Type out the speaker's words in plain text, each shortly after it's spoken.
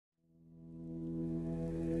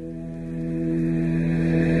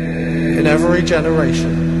every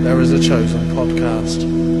generation, there is a chosen podcast.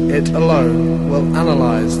 It alone will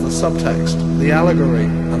analyze the subtext, the allegory,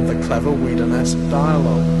 and the clever Whedon-esque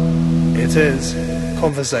dialogue. It is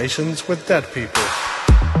Conversations with Dead People.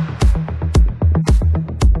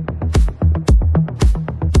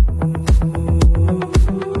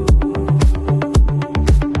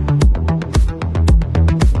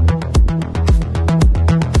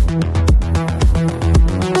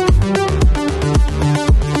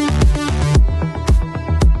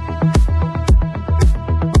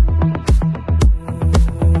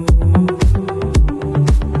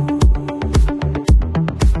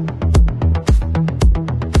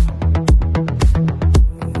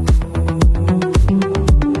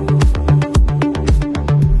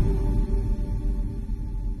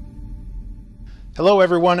 Hello,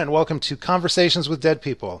 everyone, and welcome to Conversations with Dead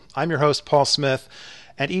People. I'm your host, Paul Smith,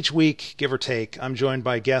 and each week, give or take, I'm joined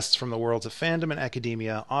by guests from the worlds of fandom and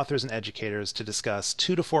academia, authors and educators to discuss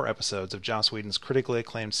 2 to 4 episodes of Joss Whedon's critically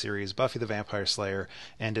acclaimed series, Buffy the Vampire Slayer,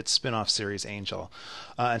 and its spin-off series, Angel.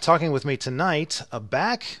 And talking with me tonight,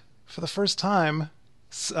 back for the first time,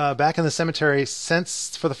 back in the cemetery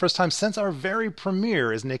for the first time since our very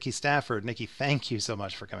premiere, is Nikki Stafford. Nikki, thank you so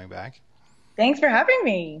much for coming back. Thanks for having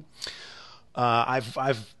me.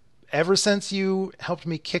 I've ever since you helped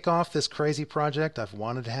me kick off this crazy project, I've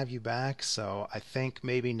wanted to have you back. So I think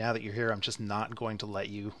maybe now that you're here, I'm just not going to let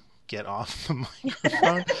you get off the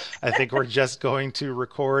microphone. I think we're just going to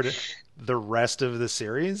record the rest of the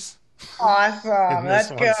series. Awesome.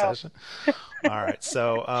 Let's go. Session. All right.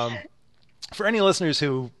 So, for any listeners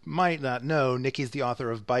who might not know, Nikki's the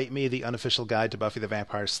author of Bite Me, the unofficial guide to Buffy the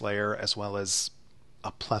Vampire Slayer, as well as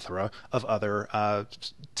a plethora of other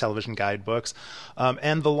television guidebooks,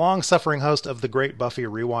 and the long-suffering host of the Great Buffy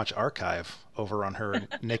Rewatch Archive over on her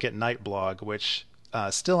Nick at Night blog, which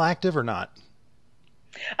still active or not?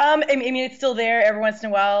 I mean, it's still there. Every once in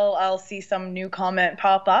a while, I'll see some new comment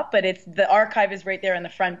pop up, but the archive is right there on the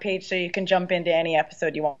front page, so you can jump into any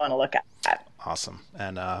episode you want to look at. Awesome.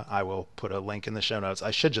 And I will put a link in the show notes.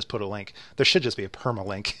 I should just put a link. There should just be a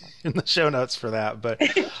permalink in the show notes for that, but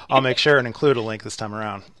I'll make sure and include a link this time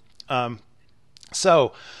around.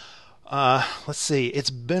 So let's see.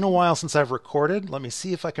 It's been a while since I've recorded. Let me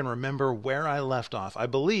see if I can remember where I left off. I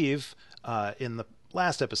believe in the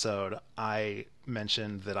last episode, I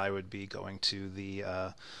mentioned that I would be going to the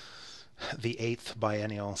 8th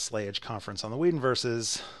Biennial Slayage Conference on the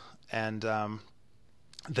Whedonverses, and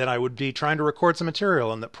that I would be trying to record some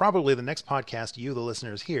material, and that probably the next podcast you, the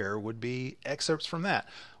listeners, hear would be excerpts from that.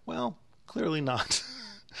 Well, clearly not.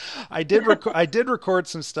 I did record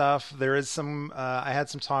some stuff. There is some. I had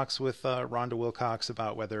some talks with Rhonda Wilcox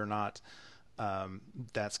about whether or not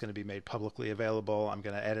that's going to be made publicly available. I'm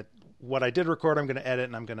going to edit what I did record. I'm going to edit,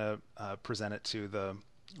 and I'm going to present it to the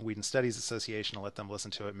Whedon Studies Association and let them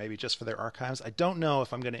listen to it, maybe just for their archives. I don't know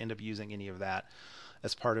if I'm going to end up using any of that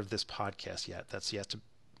as part of this podcast yet. That's yet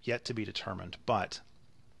to be determined. But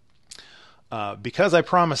because I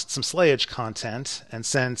promised some Slayage content, and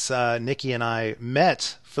since Nikki and I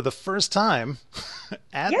met for the first time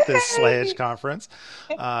at this Slayage conference,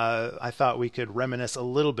 I thought we could reminisce a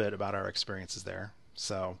little bit about our experiences there.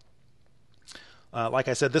 So, like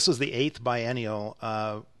I said, this was the 8th biennial.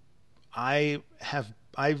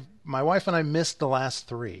 My wife and I missed the last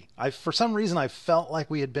 3. For some reason, I felt like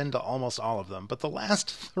we had been to almost all of them, but the last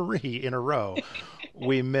 3 in a row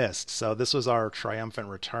we missed. So this was our triumphant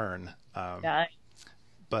return. Nice.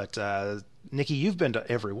 But Nikki, you've been to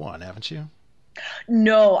every one, haven't you?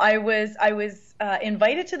 No, I was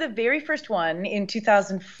invited to the very first one in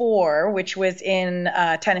 2004, which was in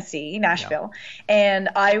Tennessee, Nashville, and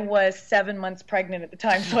I was 7 months pregnant at the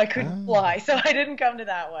time, so I couldn't fly, so I didn't come to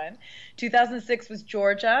that one. 2006 was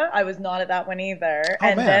Georgia. I was not at that one either.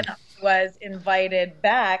 Then I was invited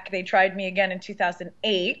back. They tried me again in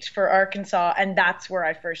 2008 for Arkansas, and that's where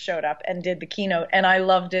I first showed up and did the keynote, and I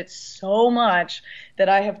loved it so much that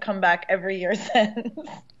I have come back every year since.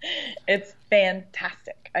 It's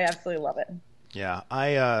fantastic. I absolutely love it. Yeah,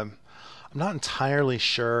 I'm not entirely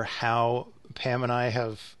sure how Pam and I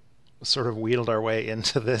have sort of wheedled our way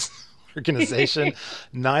into this organization.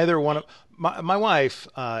 Neither one of my wife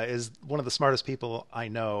is one of the smartest people I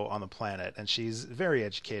know on the planet, and she's very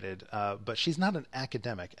educated, but she's not an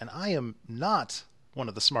academic, and I am not one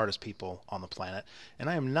of the smartest people on the planet, and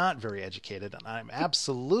I am not very educated, and I'm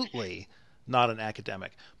absolutely not an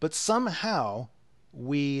academic. But somehow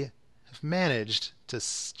we have managed to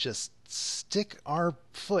just stick our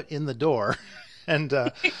foot in the door, and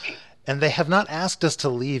they have not asked us to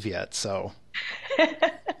leave yet. So,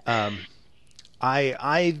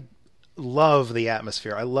 I love the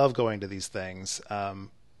atmosphere. I love going to these things.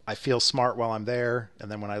 I I feel smart while I'm there,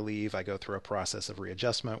 and then when I leave, I go through a process of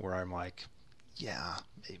readjustment where I'm like, yeah,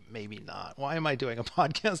 maybe not. Why am I doing a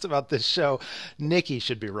podcast about this show? Nikki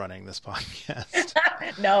should be running this podcast.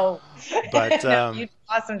 No, But no, you did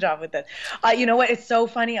an awesome job with it. You know what? It's so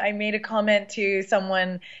funny. I made a comment to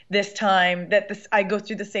someone this time that I go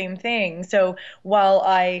through the same thing. So while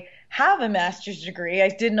I have a master's degree, I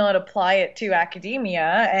did not apply it to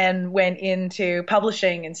academia and went into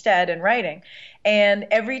publishing instead and writing. And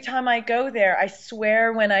every time I go there, I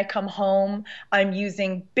swear when I come home, I'm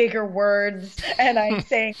using bigger words and I'm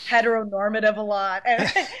saying heteronormative a lot.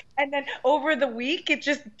 And then over the week, it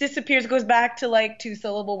just disappears, goes back to like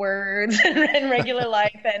 2-syllable words and regular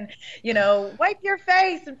life and, wipe your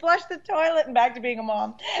face and flush the toilet and back to being a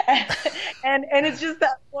mom. And it's just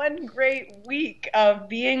that one great week of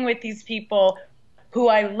being with these people who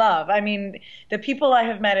I love. I mean, the people I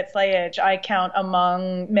have met at Slayage, I count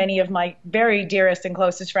among many of my very dearest and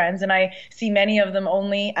closest friends, and I see many of them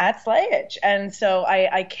only at Slayage. And so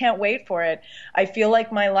I can't wait for it. I feel like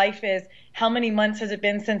my life is, how many months has it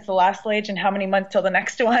been since the last Slayage and how many months till the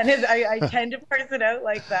next one? I tend to parse it out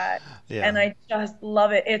like that. Yeah. And I just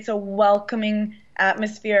love it. It's a welcoming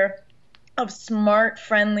atmosphere of smart,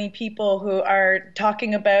 friendly people who are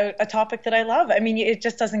talking about a topic that I love. I mean, it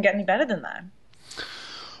just doesn't get any better than that.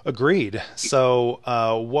 Agreed. So,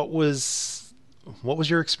 what was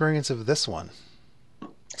your experience of this one?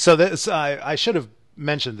 So this, I should have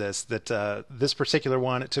mentioned this, that this particular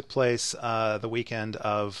one, it took place the weekend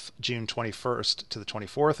of June 21st to the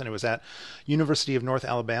 24th, and it was at University of North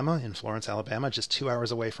Alabama in Florence, Alabama, just 2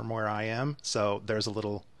 hours away from where I am. So there's a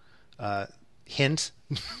little hint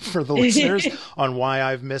for the listeners on why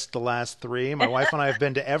I've missed the last three. My wife and I have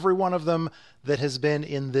been to every one of them that has been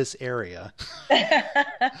in this area.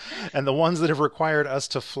 And the ones that have required us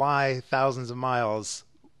to fly thousands of miles,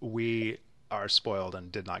 we are spoiled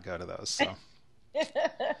and did not go to those. So.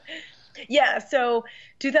 Yeah, so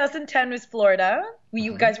 2010 was Florida.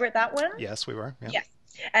 You guys were at that one? Yes, we were. Yeah. Yes.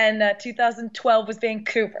 And 2012 was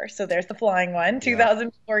Vancouver, so there's the flying one.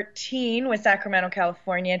 2014 was Sacramento,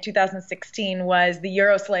 California. 2016 was the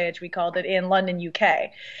Euroslayage, we called it, in London,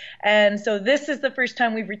 UK. And so this is the first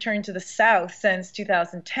time we've returned to the South since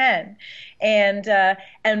 2010.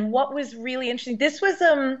 And what was really interesting, this was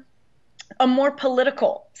a more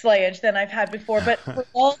political Slayage than I've had before, but for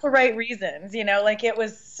all the right reasons, like it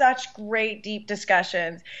was such great, deep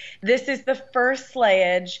discussions. This is the first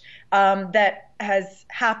Slayage that has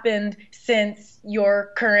happened since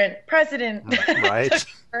your current president right. took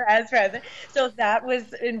over as president. So that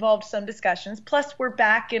involved some discussions. Plus, we're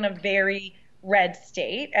back in a very red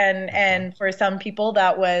state, and for some people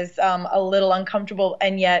that was a little uncomfortable,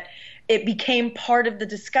 and yet it became part of the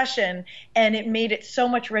discussion, and it made it so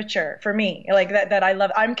much richer for me. Like that I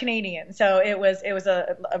love. I'm Canadian, so it was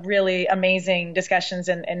a really amazing discussions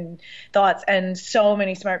and thoughts, and so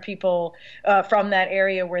many smart people from that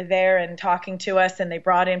area were there and talking to us, and they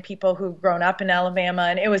brought in people who've grown up in Alabama,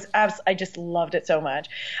 and it was I just loved it so much.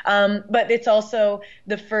 But it's also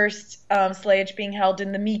the first Slayage being held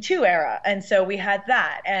in the Me Too era, and so we had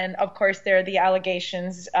that, and of course there are the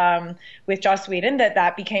allegations with Joss Whedon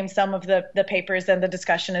that became some of the papers and the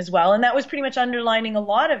discussion as well, and that was pretty much underlining a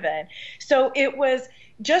lot of it. So it was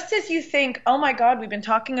just as you think, oh my God, we've been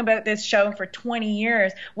talking about this show for 20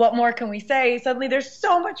 years, what more can we say? Suddenly there's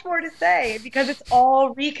so much more to say because it's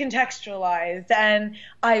all recontextualized, and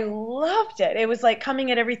I loved it. It was like coming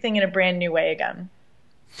at everything in a brand new way again.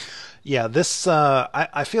 Yeah, this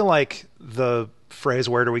I feel like the phrase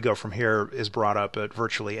 "where do we go from here" is brought up at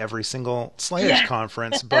virtually every single Slayage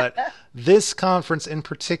conference, but this conference in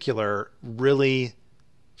particular really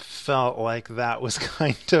felt like that was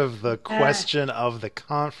kind of the question of the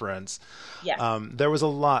conference. Yes. There was a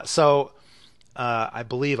lot. So I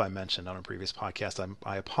believe I mentioned on a previous podcast,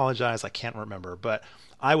 I apologize, I can't remember, but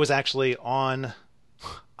I was actually on...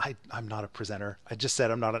 I'm not a presenter. I just said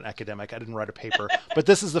I'm not an academic. I didn't write a paper. But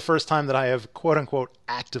this is the first time that I have, quote unquote,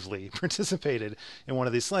 actively participated in one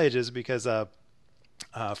of these Slayages because a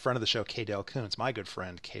friend of the show, Kay Dale Koontz, my good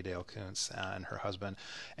friend Kay Dale Koontz, and her husband,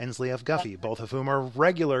 Ensley F. Guffey, both of whom are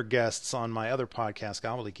regular guests on my other podcast,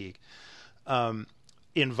 Gobbledygook,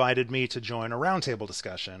 invited me to join a roundtable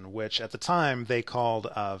discussion, which at the time they called,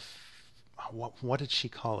 what did she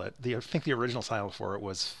call it? I think the original title for it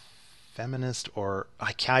was feminist, or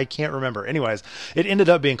I can't remember. Anyways, it ended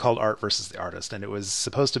up being called Art versus the Artist, and it was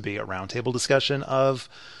supposed to be a roundtable discussion of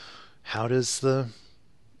how does the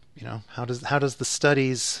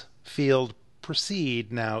studies field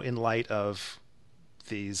proceed now in light of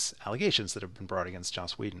these allegations that have been brought against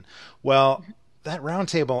Joss Whedon. Well, that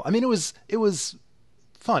roundtable, I mean, it was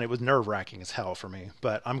fun. It was nerve wracking as hell for me,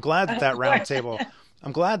 but I'm glad that roundtable.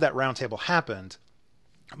 I'm glad that roundtable happened.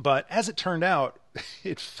 But as it turned out,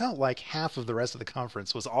 it felt like half of the rest of the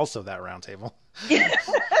conference was also that roundtable.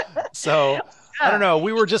 So I don't know.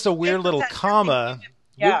 We were just a weird little comma.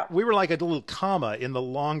 Yeah. We were like a little comma in the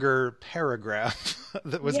longer paragraph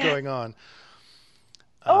that was going on.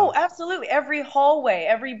 Oh, absolutely. Every hallway,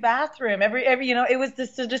 every bathroom, every, it was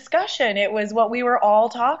just a discussion. It was what we were all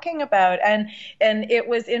talking about. And it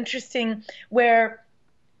was interesting where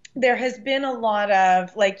there has been a lot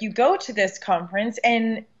of, like, you go to this conference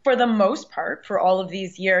and for the most part, for all of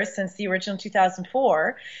these years since the original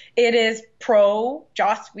 2004, it is pro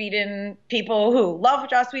Joss Whedon, people who love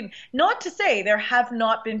Joss Whedon. Not to say there have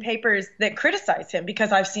not been papers that criticize him,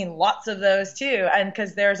 because I've seen lots of those too, and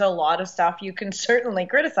because there's a lot of stuff you can certainly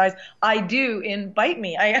criticize. I do in Bite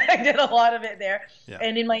Me. I did a lot of it there. Yeah.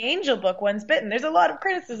 And in my Angel book, Once Bitten, there's a lot of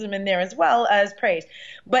criticism in there as well as praise.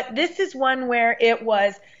 But this is one where it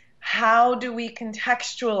was, how do we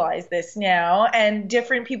contextualize this now? And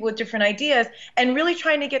different people with different ideas, and really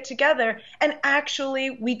trying to get together. And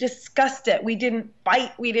actually, we discussed it. We didn't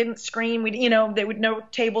fight. We didn't scream. No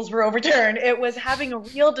tables were overturned. It was having a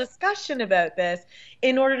real discussion about this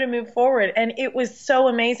in order to move forward. And it was so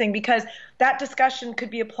amazing, because that discussion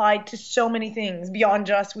could be applied to so many things beyond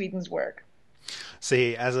Joss Whedon's work.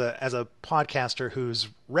 See, as a podcaster whose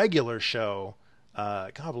regular show,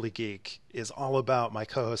 Gobbledygook, is all about my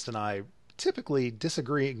co-host and I typically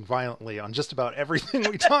disagreeing violently on just about everything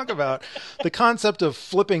we talk about, the concept of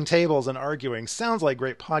flipping tables and arguing sounds like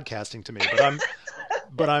great podcasting to me,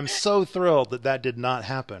 but I'm so thrilled that did not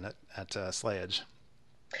happen at Slayage.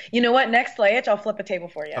 You know what? Next Slayage, I'll flip a table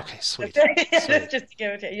for you. Okay, sweet. Just to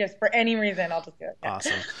give it to you. Yes, for any reason, I'll just do it. Yeah.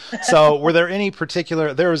 Awesome. So were there any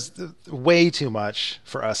particular, there was way too much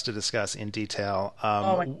for us to discuss in detail.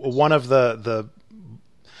 One of the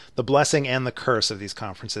blessing and the curse of these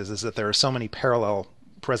conferences is that there are so many parallel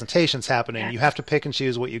presentations happening. Yes. You have to pick and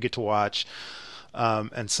choose what you get to watch.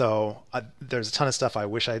 And so there's a ton of stuff I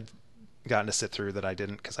wish I'd gotten to sit through that I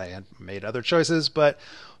didn't, because I had made other choices. But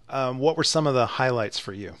what were some of the highlights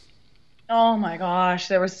for you? Oh my gosh,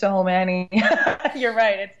 there were so many. You're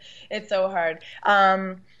right. It's so hard.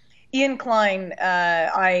 Ian Klein,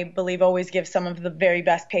 I believe, always gives some of the very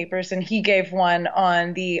best papers, and he gave one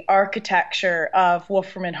on the architecture of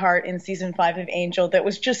Wolfram & Hart in season 5 of Angel that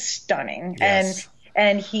was just stunning. Yes.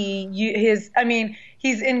 And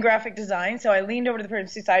he's in graphic design, so I leaned over to the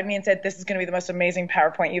person beside me and said, "This is going to be the most amazing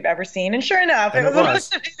PowerPoint you've ever seen." And sure enough, it was the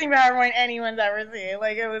most amazing PowerPoint anyone's ever seen.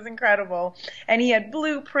 Like, it was incredible. And he had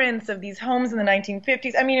blueprints of these homes in the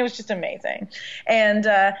 1950s. I mean, it was just amazing. And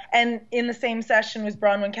in the same session was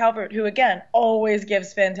Bronwyn Calvert, who, again, always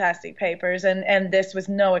gives fantastic papers, and this was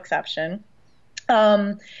no exception.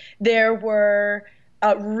 There were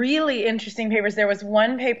really interesting papers. There was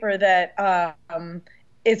one paper that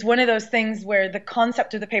it's one of those things where the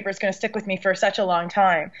concept of the paper is going to stick with me for such a long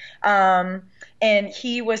time. And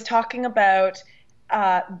he was talking about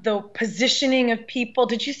the positioning of people.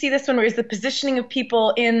 Did you see this one, where is the positioning of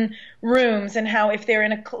people in rooms, and how if they're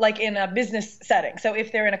in a business setting, so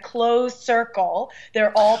if they're in a closed circle,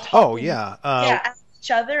 they're all talking at each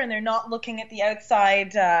other, and they're not looking at the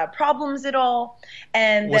outside problems at all.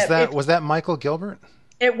 And was that Michael Gilbert?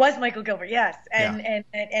 It was Michael Gilbert, yes.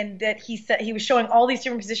 And that he said, he was showing all these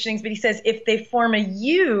different positionings, but he says if they form a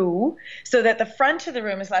U so that the front of the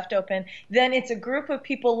room is left open, then it's a group of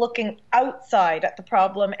people looking outside at the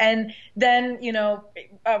problem. And then,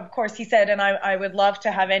 of course, he said, and I would love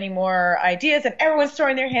to have any more ideas, and everyone's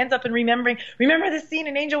throwing their hands up and remember this scene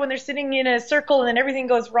in Angel when they're sitting in a circle and then everything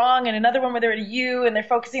goes wrong, and another one where they're at a U and they're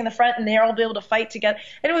focusing on the front and they're all able to fight together.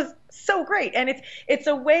 And it was so great. And it's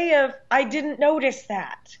a way of, I didn't notice that.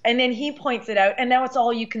 And then he points it out, and now it's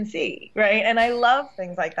all you can see, right? And I love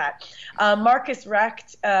things like that. Marcus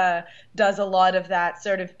Recht does a lot of that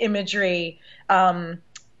sort of imagery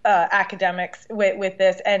academics with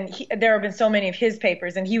this, and there have been so many of his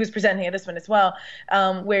papers, and he was presenting at this one as well,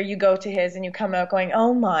 where you go to his and you come out going,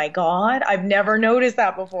 oh my God, I've never noticed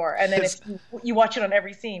that before. And then you watch it on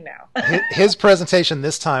every scene now. His presentation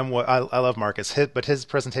this time, I love Marcus, but his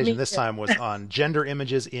presentation this time was on gender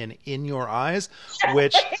images in Your Eyes,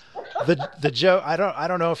 which the joke, I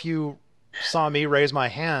don't know if you saw me raise my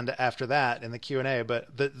hand after that in the Q&A,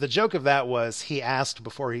 but the joke of that was he asked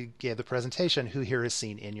before he gave the presentation, who here has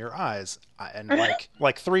seen In Your Eyes? And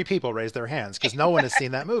like 3 people raised their hands, because no one has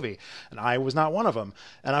seen that movie, and I was not one of them.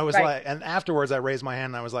 And I was like, and afterwards I raised my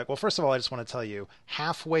hand and I was like, well, first of all, I just want to tell you,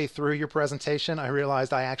 halfway through your presentation I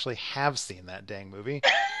realized I actually have seen that dang movie.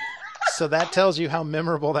 So that tells you how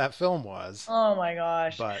memorable that film was. Oh my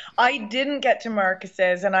gosh. But I didn't get to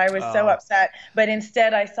Marcus's and I was so upset, but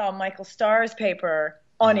instead I saw Michael Starr's paper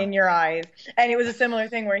on In Your Eyes. And it was a similar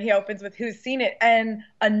thing where he opens with who's seen it. And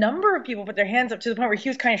a number of people put their hands up to the point where he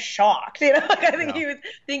was kind of shocked. You know, like I think he was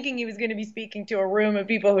thinking he was going to be speaking to a room of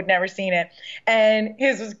people who'd never seen it. And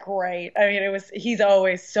his was great. I mean, he's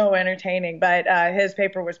always so entertaining, but his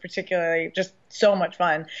paper was particularly just so much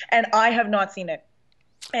fun. And I have not seen it.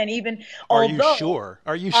 And even Are you sure?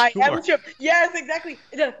 Are you sure? I am sure. Yes, exactly.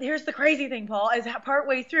 Here's the crazy thing, Paul, is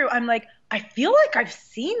partway through, I'm like, I feel like I've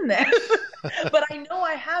seen this, but I know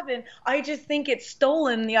I haven't. I just think it's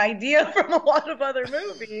stolen the idea from a lot of other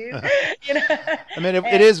movies. You know? I mean,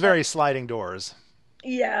 it is very sliding doors.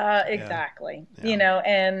 Yeah, exactly. Yeah. You know,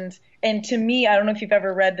 and to me, I don't know if you've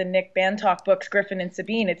ever read the Nick Bantock books, Griffin and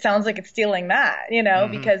Sabine. It sounds like it's stealing that, you know,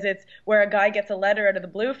 because it's where a guy gets a letter out of the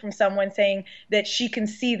blue from someone saying that she can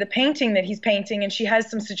see the painting that he's painting and she has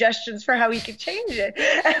some suggestions for how he could change it.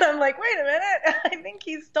 And I'm like, wait a minute, I think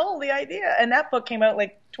he stole the idea. And that book came out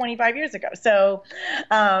like 25 years ago. So,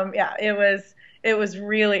 yeah, it was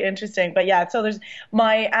really interesting. But yeah, so there's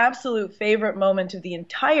my absolute favorite moment of the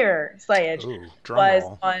entire slayage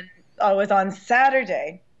was on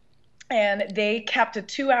Saturday. And they kept a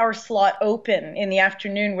 2-hour slot open in the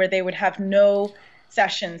afternoon where they would have no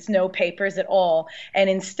sessions, no papers at all. And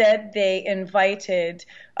instead they invited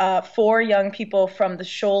 4 young people from the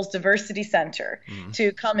Shoals Diversity Center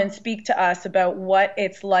to come and speak to us about what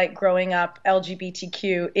it's like growing up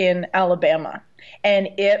LGBTQ in Alabama. And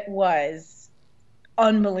it was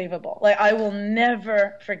unbelievable. Like, I will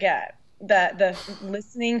never forget that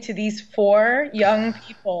listening to these 4 young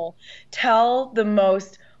people tell the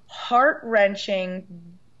most heart-wrenching,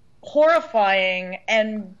 horrifying,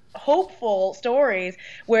 and hopeful stories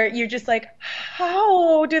where you're just like,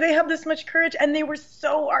 how do they have this much courage? And they were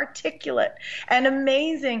so articulate and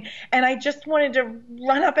amazing. And I just wanted to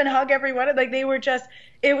run up and hug everyone. Like, they were just,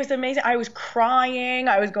 it was amazing. I was crying.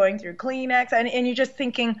 I was going through Kleenex, and you're just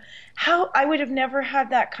thinking, how I would have never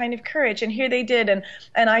had that kind of courage. And here they did. And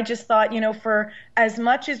I just thought, you know, for as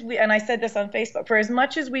much as we, and I said this on Facebook, for as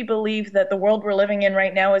much as we believe that the world we're living in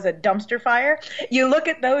right now is a dumpster fire, you look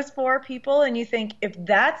at those 4 people and you think, if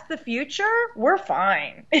that's the future, we're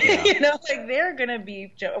fine. Yeah. You know, like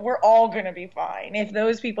we're all going to be fine if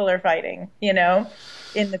those people are fighting, you know,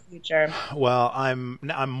 in the future. Well, I'm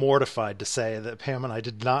mortified to say that Pam and I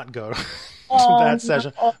did not go to that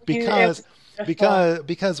session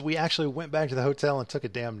because we actually went back to the hotel and took a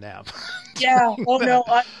damn nap. Yeah. Oh no,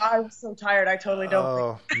 I was so tired. I totally don't.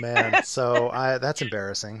 Oh man, so that's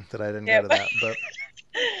embarrassing that I didn't go to that. But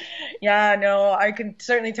yeah, no, I can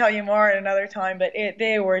certainly tell you more at another time. But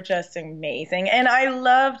they were just amazing, and I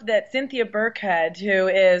loved that Cynthia Burkhead, who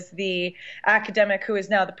is the academic who is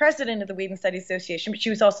now the president of the Whedon Studies Association, but she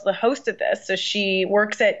was also the host of this. So she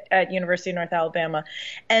works at University of North Alabama,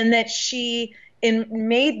 and that she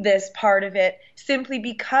made this part of it simply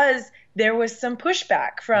because there was some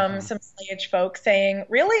pushback from some slayage folks saying,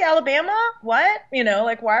 really, Alabama? What? You know,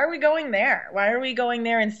 like, why are we going there? Why are we going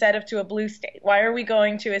there instead of to a blue state? Why are we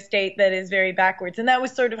going to a state that is very backwards? And that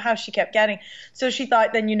was sort of how she kept getting. So she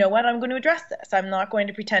thought, then, you know what? I'm going to address this. I'm not going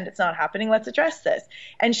to pretend it's not happening. Let's address this.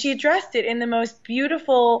 And she addressed it in the most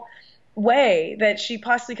beautiful way that she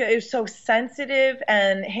possibly could. It was so sensitive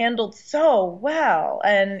and handled so well,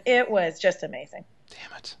 and it was just amazing.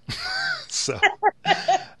 Damn it. So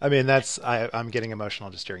I mean, I'm getting emotional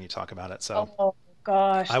just hearing you talk about it. So oh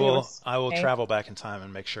gosh, I will travel back in time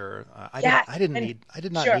and make sure I did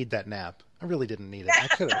not need that nap. I really didn't need it.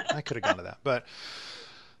 I could have gone to that. But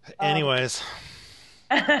anyways,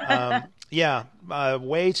 yeah,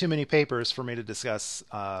 way too many papers for me to discuss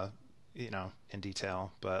you know, in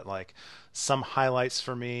detail, but like some highlights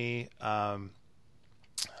for me. Let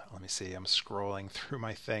me see. I'm scrolling through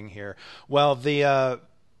my thing here. Well, the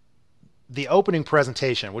opening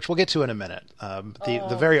presentation, which we'll get to in a minute,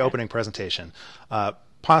 the very opening presentation,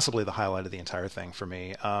 possibly the highlight of the entire thing for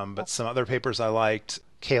me. But some other papers I liked: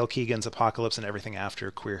 Cale Keegan's Apocalypse and Everything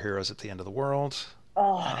After: Queer Heroes at the End of the World.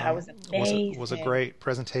 Oh, that was amazing. Was a great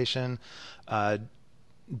presentation.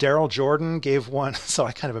 Daryl Jordan gave one, so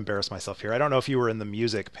I kind of embarrassed myself here. I don't know if you were in the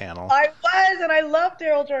music panel. I was, and I loved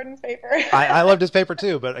Daryl Jordan's paper. I loved his paper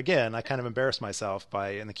too, but again, I kind of embarrassed myself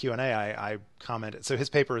by, in the Q&A, I commented. So his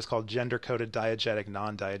paper is called Gender-Coded Diegetic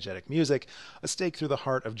Non-Diegetic Music, A Stake Through the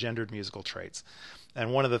Heart of Gendered Musical Traits.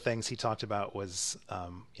 And one of the things he talked about was,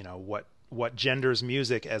 you know, what genders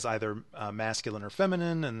music as either masculine or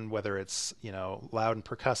feminine, and whether it's, you know, loud and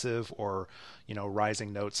percussive or, you know,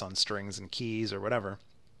 rising notes on strings and keys or whatever.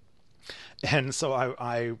 And so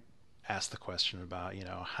I asked the question about,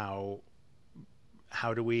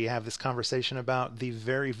 how do we have this conversation about the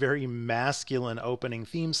very, very masculine opening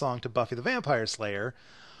theme song to Buffy the Vampire Slayer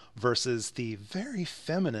versus the very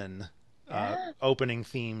feminine opening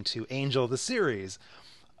theme to Angel the series.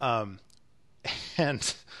 And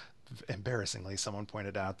embarrassingly, someone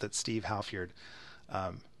pointed out that Steve Halfjord,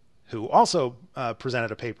 who also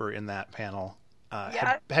presented a paper in that panel,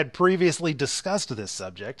 had previously discussed this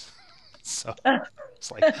subject. So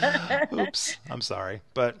it's like, oops, I'm sorry.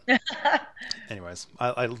 But anyways,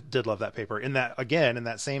 I did love that paper. In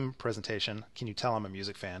that same presentation, can you tell I'm a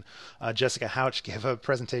music fan? Jessica Houch gave a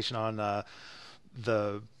presentation on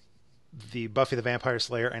the Buffy the Vampire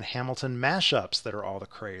Slayer and Hamilton mashups that are all the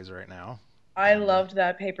craze right now. I loved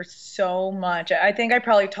that paper so much. I think I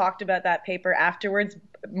probably talked about that paper afterwards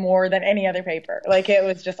more than any other paper. Like, it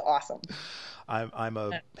was just awesome. I'm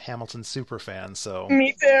a Hamilton super fan, so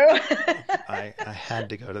me too. I had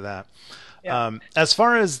to go to that. Yeah. As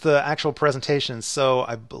far as the actual presentation, so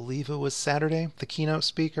I believe it was Saturday, the keynote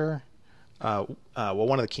speaker. One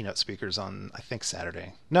of the keynote speakers on, I think,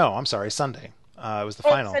 Saturday. No, I'm sorry, Sunday. It was the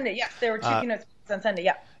final. Sunday, yes. There were two keynote speakers on Sunday,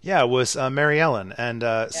 yeah. Yeah, it was Mary Ellen.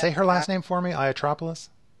 And say her last name for me, Iatropoulos?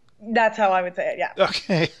 That's how I would say it, yeah.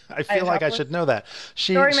 Okay. I feel like I should know that.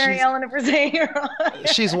 Sorry, Mary Ellen, if we're saying her wrong.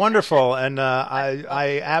 She's wonderful, and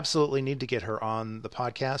I absolutely need to get her on the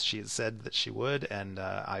podcast. She had said that she would, and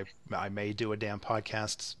I may do a damn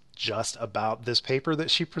podcast just about this paper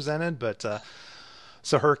that she presented. But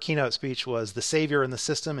so her keynote speech was "The Savior and the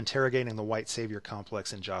System: Interrogating the White Savior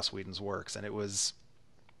Complex in Joss Whedon's Works," and it was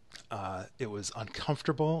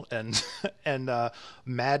uncomfortable and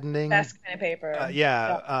maddening. Best kind of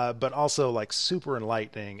paper. But also like super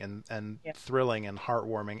enlightening and thrilling and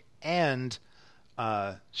heartwarming. And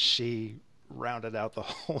she rounded out the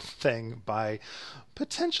whole thing by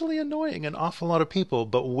potentially annoying an awful lot of people,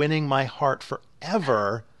 but winning my heart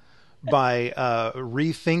forever by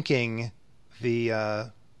rethinking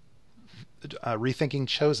rethinking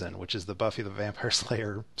Chosen, which is the Buffy the Vampire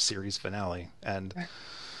Slayer series finale. And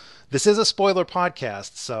this is a spoiler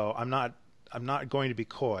podcast, so I'm not going to be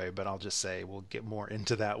coy, but I'll just say we'll get more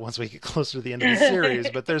into that once we get closer to the end of the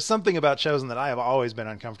series. But there's something about Chosen that I have always been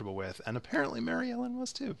uncomfortable with, and apparently Mary Ellen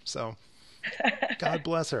was too. So God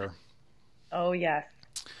bless her. Oh, yes.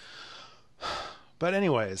 But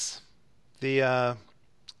anyways, the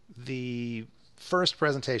first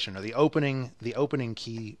presentation, or the opening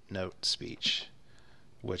keynote speech,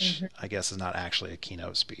 which I guess is not actually a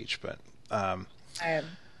keynote speech, but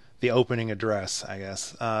the opening address, I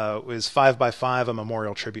guess, was 5x5, a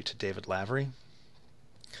memorial tribute to David Lavery.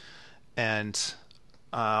 And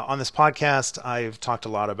on this podcast, I've talked a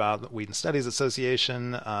lot about the Whedon Studies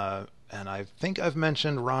Association, and I think I've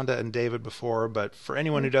mentioned Rhonda and David before, but for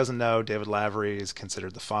anyone who doesn't know, David Lavery is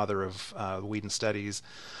considered the father of Whedon Studies.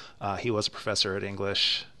 He was a professor of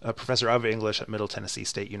English at Middle Tennessee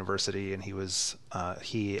State University, and he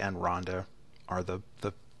and Rhonda are the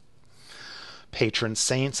patron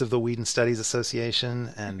saints of the Whedon Studies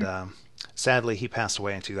Association, and sadly he passed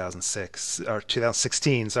away in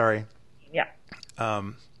 2016. Sorry. Yeah.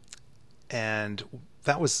 And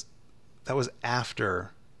that was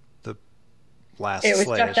after the last. It was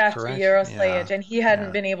Slayage, just after correct? Euroslayage, and he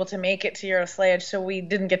hadn't been able to make it to Euroslayage, so we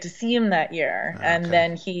didn't get to see him that year. Okay. And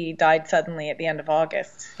then he died suddenly at the end of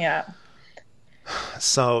August. Yeah.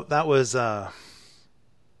 So that was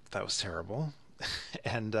terrible,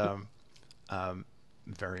 and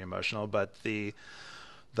very emotional. But the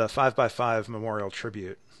 5x5 memorial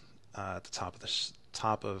tribute at the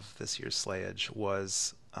top of this year's Slayage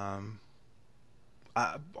was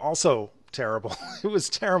also terrible. It was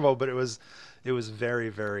terrible, but it was very,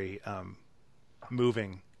 very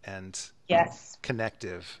moving and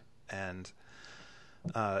connective. And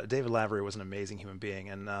David Lavery was an amazing human being.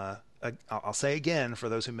 And I'll say again, for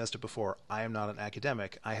those who missed it before, I am not an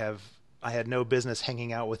academic. I had no business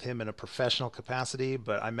hanging out with him in a professional capacity,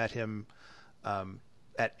 but I met him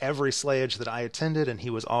at every Slayage that I attended, and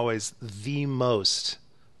he was always the most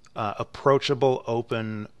approachable,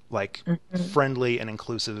 open, friendly and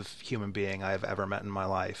inclusive human being I've ever met in my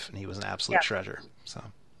life, and he was an absolute treasure. So,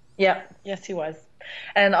 yes, he was,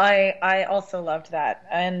 and I also loved that.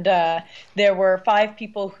 And there were 5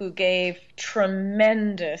 people who gave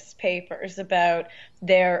tremendous papers about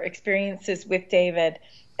their experiences with David.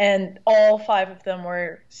 And all 5 of them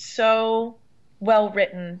were so well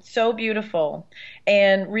written, so beautiful,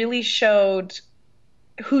 and really showed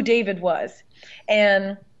who David was.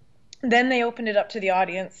 And then they opened it up to the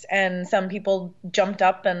audience, and some people jumped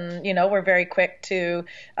up and, were very quick to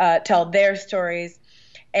tell their stories.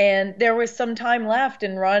 And there was some time left,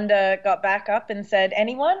 and Rhonda got back up and said,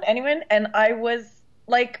 anyone? Anyone? And I was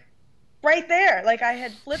like right there. Like I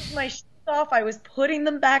had flipped my shoes off. I was putting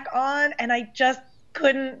them back on, and I just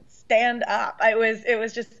couldn't stand up. It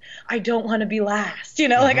was just, I don't want to be last, you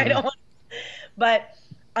know, like I don't want, but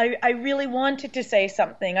I really wanted to say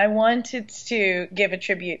something. I wanted to give a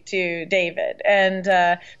tribute to David,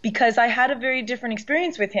 and because I had a very different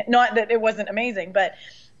experience with him. Not that it wasn't amazing, but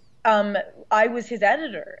I was his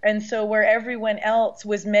editor. And so where everyone else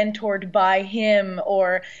was mentored by him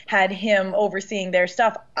or had him overseeing their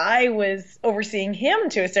stuff, I was overseeing him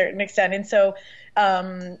to a certain extent. And so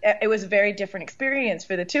it was a very different experience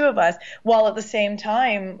for the two of us, while at the same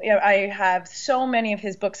time, you know, I have so many of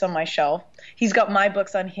his books on my shelf. He's got my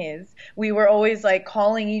books on his. We were always like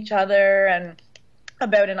calling each other and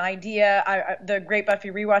about an idea. The Great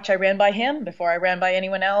Buffy Rewatch, I ran by him before I ran by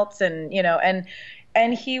anyone else. And, you know,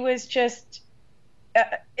 and he was just,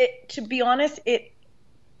 to be honest,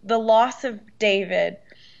 the loss of David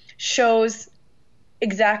shows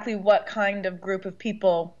exactly what kind of group of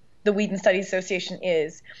people the Whedon Studies Association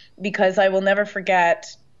is, because I will never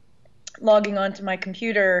forget logging onto my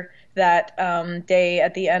computer that day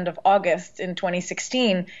at the end of August in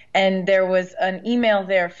 2016, and there was an email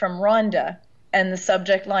there from Rhonda, and the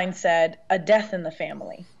subject line said, "A death in the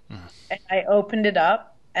family." And I opened it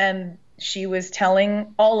up, and she was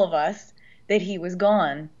telling all of us that he was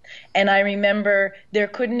gone. And I remember there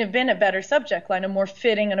couldn't have been a better subject line, a more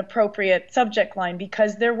fitting and appropriate subject line,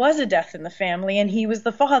 because there was a death in the family and he was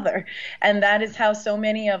the father. And that is how so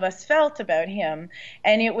many of us felt about him.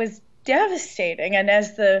 And it was devastating. And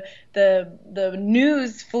as the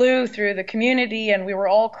news flew through the community and we were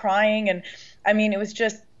all crying, and I mean, it was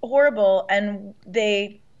just horrible. And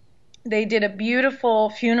they did a beautiful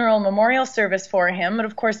funeral memorial service for him. But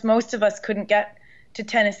of course, most of us couldn't get to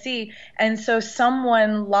Tennessee. And so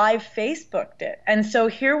someone live Facebooked it. And so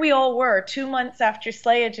here we all were 2 months after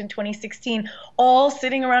Slayage in 2016, all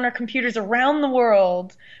sitting around our computers around the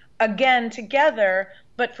world, again, together,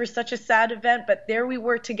 but for such a sad event. But there we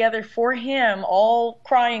were together for him, all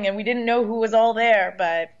crying, and we didn't know who was all there.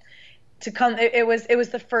 But it was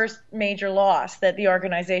the first major loss that the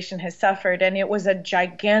organization has suffered, and it was a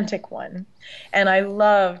gigantic one. And I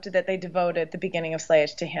loved that they devoted the beginning of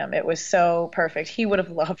Slayage to him. It was so perfect. He would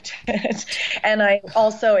have loved it. And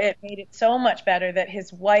it made it so much better that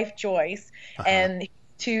his wife Joyce and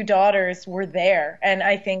two daughters were there, and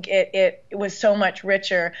I think it was so much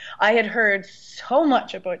richer. I had heard so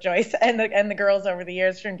much about Joyce and the girls over the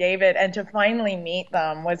years from David, and to finally meet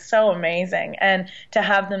them was so amazing, and to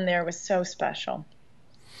have them there was so special.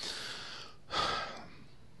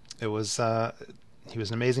 It was he was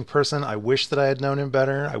an amazing person. I wish that I had known him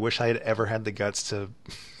better. I wish I had ever had the guts to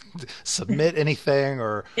submit anything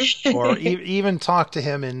or even talk to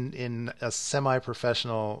him in a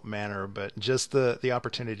semi-professional manner, but just the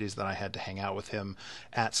opportunities that I had to hang out with him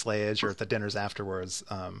at Slayage or at the dinners afterwards,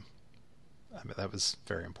 I mean, that was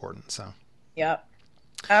very important. So yeah,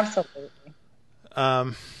 absolutely.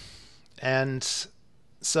 And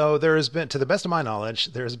so there has been, to the best of my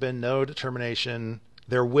knowledge, there has been no determination.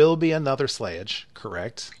 There will be another Slayage,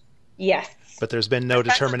 correct? Yes. But there's been no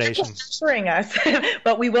determination. Pressuring us,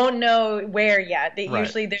 but we won't know where yet.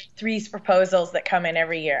 Usually there's 3 proposals that come in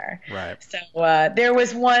every year. Right. So there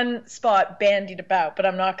was one spot bandied about, but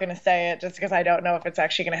I'm not going to say it just because I don't know if it's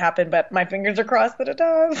actually going to happen, but my fingers are crossed that it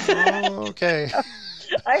does. Oh, okay.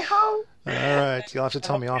 I hope. All right. You'll have to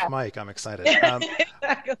tell me off mic. I'm excited.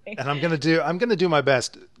 Exactly. And I'm going to do my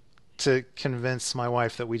best to convince my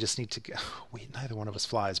wife that we just need to go. Neither one of us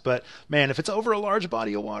flies, but man, if it's over a large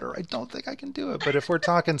body of water, I don't think I can do it. But if we're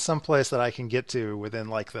talking someplace that I can get to within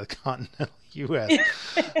like the continental U.S.,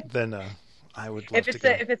 then I would love to go.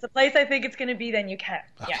 If it's a place I think it's going to be, then you can.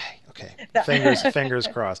 Okay. Fingers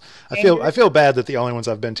crossed. I feel bad that the only ones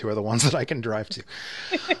I've been to are the ones that I can drive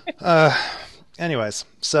to. Anyways,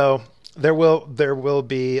 so there will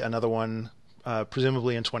be another one,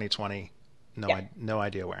 presumably in 2020. No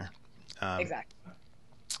idea where. Exactly.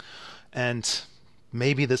 And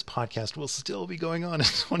maybe this podcast will still be going on in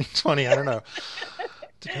 2020. I don't know.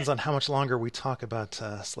 Depends on how much longer we talk about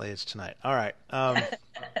Slayage tonight. All right.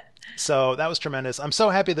 So that was tremendous. I'm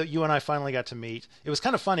so happy that you and I finally got to meet. It was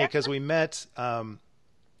kind of funny because we met.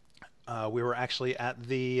 We were actually at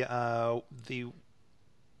the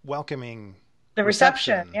welcoming. The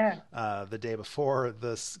reception, the day before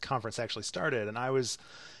this conference actually started, and I was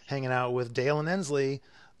hanging out with Dale and Ensley,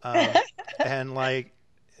 and like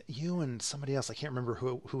you and somebody else, I can't remember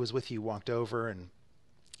who was with you, walked over, and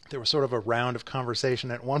there was sort of a round of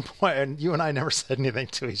conversation at one point, and you and I never said anything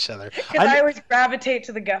to each other. Because I always gravitate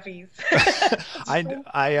to the Guffies.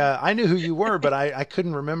 I knew who you were, but I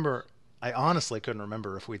couldn't remember. I honestly couldn't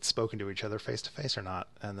remember if we'd spoken to each other face to face or not.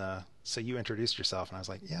 And so you introduced yourself, and I was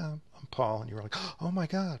like, "Yeah, I'm Paul," and you were like, "Oh my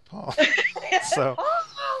God, Paul!" So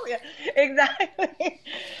yeah, exactly.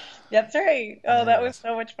 That's right. Oh, that was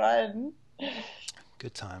so much fun.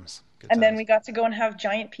 Good times. And then we got to go and have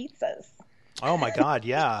giant pizzas. Oh my God,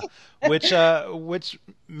 yeah. Which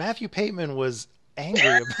Matthew Pateman was angry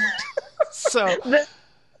about. So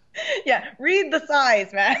yeah, read the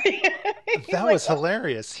size, Matthew. That was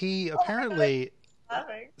hilarious. He apparently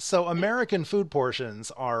so American food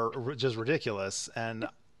portions are just ridiculous, and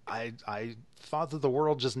I thought that the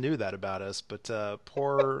world just knew that about us, but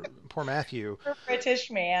poor Matthew. Poor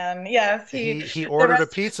British man. Yes, he ordered a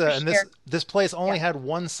pizza, and this place only had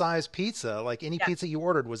one size pizza. Like any pizza you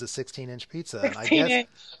ordered was a 16-inch pizza. And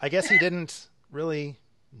I guess he didn't really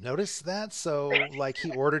notice that, so like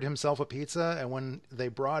he ordered himself a pizza, and when they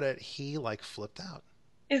brought it, he like flipped out.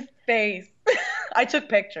 His face. I took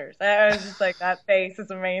pictures. I was just like, that face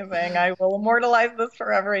is amazing. I will immortalize this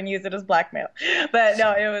forever and use it as blackmail. But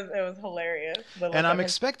no, it was hilarious. And I'm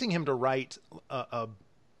expecting him to write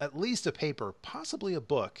at least a paper, possibly a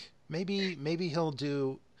book. Maybe he'll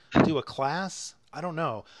do a class. I don't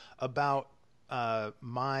know, about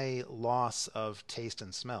my loss of taste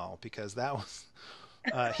and smell, because that was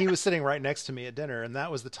he was sitting right next to me at dinner, and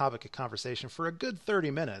that was the topic of conversation for a good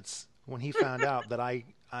 30 minutes when he found out that I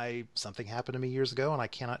something happened to me years ago and I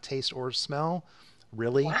cannot taste or smell.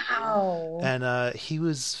 Really? Wow. And he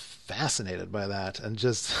was fascinated by that, and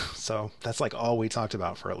just so that's like all we talked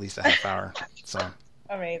about for at least a half hour. So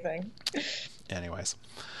amazing. Anyways,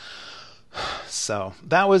 so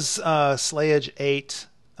that was Slayage 8.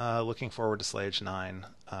 Looking forward to Slayage 9.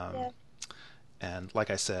 And like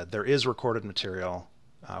I said, there is recorded material.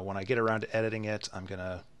 When I get around to editing it, I'm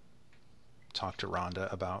gonna talk to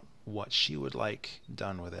Rhonda about what she would like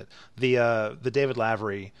done with it. The David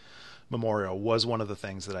Lavery memorial was one of the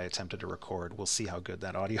things that I attempted to record. We'll see how good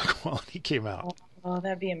that audio quality came out. Oh,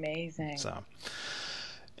 that'd be amazing. So,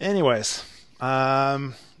 anyways,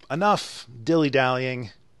 enough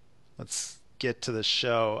dilly-dallying. Let's get to the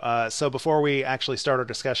show. So before we actually start our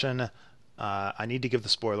discussion, I need to give the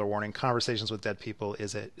spoiler warning. Conversations with Dead People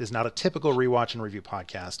is not a typical rewatch and review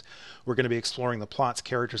podcast. We're going to be exploring the plots,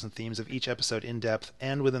 characters, and themes of each episode in depth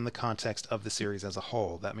and within the context of the series as a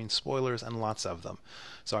whole. That means spoilers and lots of them.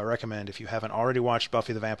 So I recommend, if you haven't already watched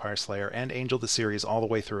Buffy the Vampire Slayer and Angel the series all the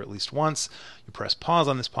way through at least once, you press pause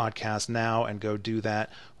on this podcast now and go do that.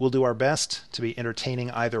 We'll do our best to be entertaining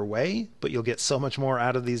either way, but you'll get so much more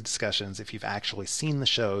out of these discussions if you've actually seen the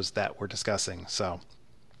shows that we're discussing. So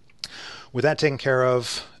with that taken care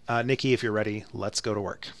of, Nikki, if you're ready, let's go to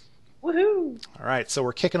work. Woohoo! All right, so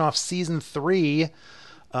we're kicking off season 3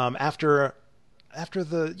 after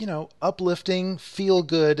the uplifting, feel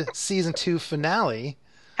good season 2 finale.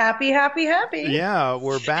 Happy. Yeah,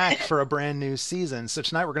 we're back for a brand new season. So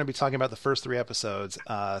tonight we're going to be talking about the first 3 episodes: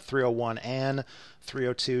 301 Anne,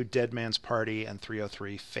 302 Dead Man's Party, and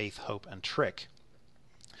 303 Faith, Hope, and Trick.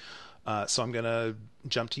 So I'm going to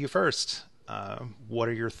jump to you first. What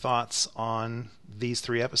are your thoughts on these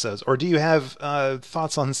 3 episodes? Or do you have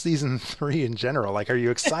thoughts on season 3 in general? Like, are you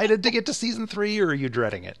excited to get to season 3, or are you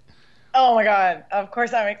dreading it? Oh my God. Of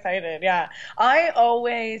course I'm excited. Yeah. I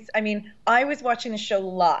was watching the show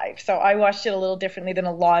live, so I watched it a little differently than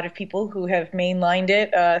a lot of people who have mainlined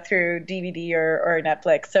it through DVD or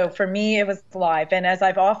Netflix. So for me, it was live. And as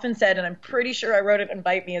I've often said, and I'm pretty sure I wrote it in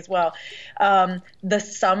Bite Me as well, the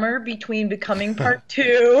summer between Becoming Part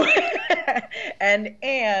 2 and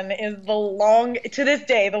Anne is to this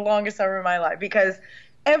day, the longest summer of my life, because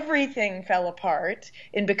everything fell apart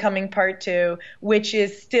in Becoming Part 2, which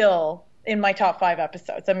is still in my top 5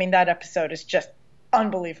 episodes. I mean, that episode is just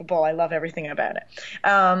unbelievable. I love everything about it.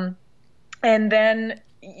 And then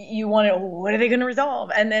you want to, what are they going to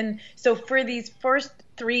resolve? And then, so for these first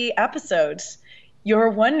 3 episodes,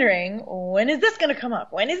 you're wondering, when is this going to come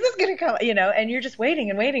up? When is this going to come? And you're just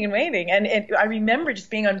waiting and waiting and waiting. And I remember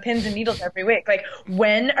just being on pins and needles every week. Like,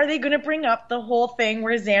 when are they going to bring up the whole thing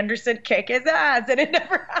where Xander said kick his ass? And it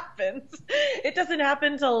never happens. It doesn't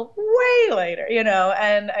happen till way later,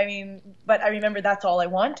 And but I remember that's all I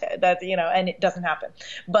wanted. And it doesn't happen.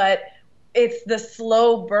 But it's the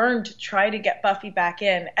slow burn to try to get Buffy back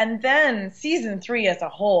in. And then season 3 as a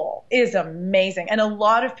whole is amazing. And a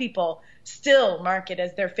lot of people still mark it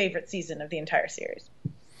as their favorite season of the entire series.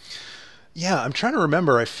 Yeah, I'm trying to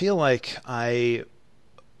remember. I feel like I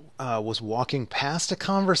was walking past a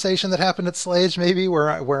conversation that happened at Slage, maybe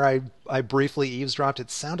where I briefly eavesdropped.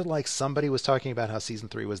 It sounded like somebody was talking about how season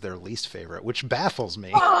 3 was their least favorite, which baffles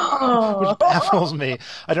me. Which baffles me.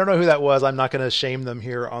 I don't know who that was. I'm not going to shame them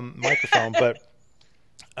here on microphone, but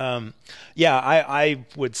I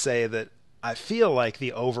would say that I feel like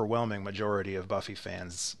the overwhelming majority of Buffy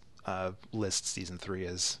fans list season 3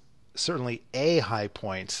 as certainly a high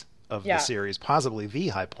point of the series, possibly the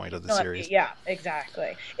high point of the series. Yeah,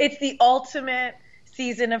 exactly. It's the ultimate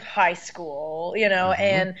season of high school,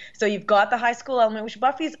 and so you've got the high school element, which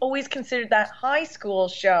Buffy's always considered that high school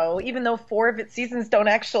show, even though 4 of its seasons don't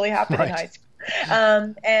actually happen in high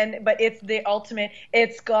school. But it's the ultimate.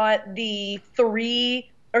 It's got the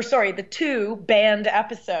 2 banned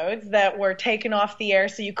episodes that were taken off the air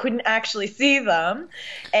so you couldn't actually see them.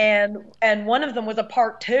 And one of them was a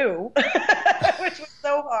part 2, which was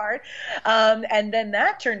so hard. And then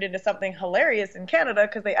that turned into something hilarious in Canada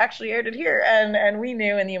because they actually aired it here and we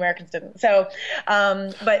knew and the Americans didn't. So,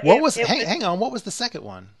 but hang on, what was the second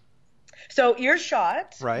one? So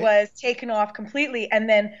Earshot was taken off completely, and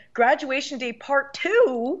then Graduation Day Part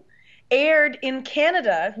 2 aired in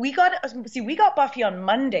Canada. We got Buffy on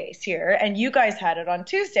Mondays here, and you guys had it on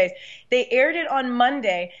Tuesdays. They aired it on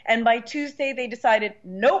Monday, and by Tuesday they decided,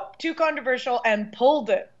 nope, too controversial, and pulled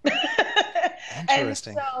it.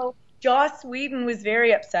 Interesting. And so Joss Whedon was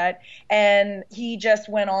very upset, and he just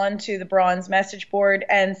went on to the Bronze message board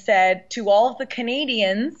and said to all of the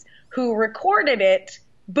Canadians who recorded it,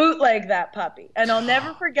 bootleg that puppy. And I'll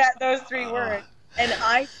never forget those 3 words. And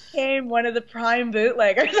I became one of the prime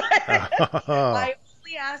bootleggers. I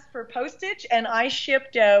only asked for postage, and I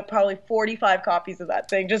shipped out probably 45 copies of that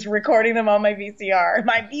thing, just recording them on my VCR.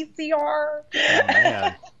 My VCR. Oh,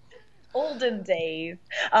 man. Olden days.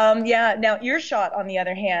 Now, Earshot, on the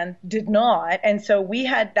other hand, did not. And so we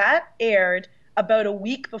had that aired about a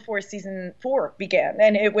week before season 4 began,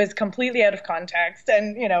 and it was completely out of context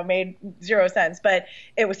and made zero sense, but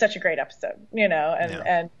it was such a great episode,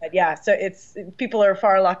 so it's people are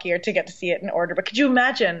far luckier to get to see it in order. But could you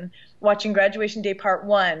imagine watching Graduation Day Part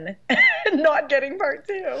 1 and not getting Part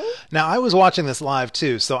 2? Now, I was watching this live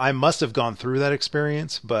too, so I must have gone through that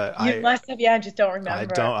experience, but I must have. I just don't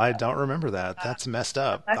remember. I don't remember that. That's messed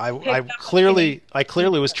up. I clearly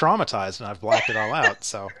was traumatized, and I've blacked it all out.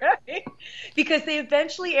 So right. Because they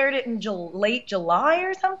eventually aired it in late July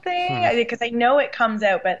or something. Because I know it comes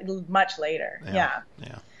out, but much later. Yeah.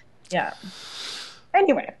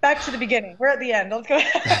 Anyway, back to the beginning. We're at the end. Let's go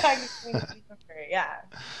back to season 3.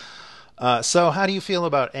 Yeah. So how do you feel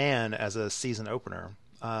about Anne as a season opener?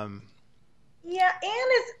 Anne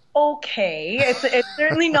is okay. It's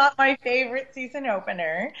certainly not my favorite season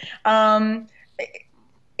opener.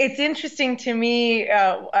 It's interesting to me,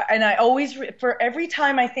 and I always, for every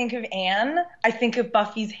time I think of Anne, I think of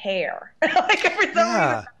Buffy's hair. Like for some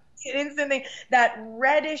reason, instantly that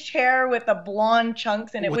reddish hair with the blonde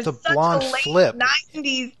chunks, and it was such a late flip.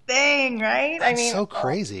 90s thing, right? That's so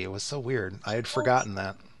crazy. It was so weird. I had forgotten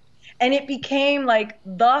that. And it became like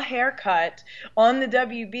the haircut on the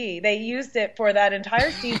WB. They used it for that entire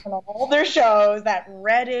season on all their shows, that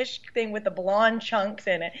reddish thing with the blonde chunks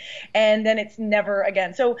in it. And then it's never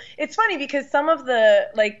again. So it's funny because some of the,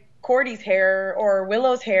 like Cordy's hair or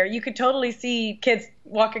Willow's hair, you could totally see kids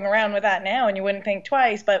walking around with that now and you wouldn't think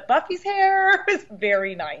twice. But Buffy's hair was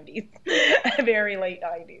very 90s, very late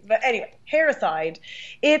 90s. But anyway, hair aside,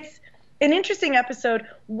 it's an interesting episode.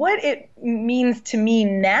 What it means to me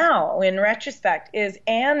now, in retrospect, is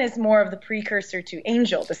Anne is more of the precursor to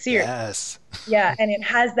Angel, the series. Yes. Yeah, and it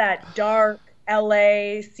has that dark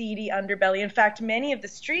LA seedy underbelly. In fact, many of the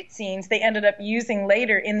street scenes they ended up using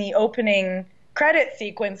later in the opening credit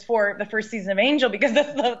sequence for the first season of Angel because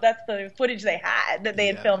that's the footage they had that they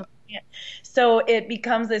had filmed. So it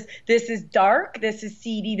becomes this is dark, this is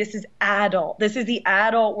seedy, this is adult. This is the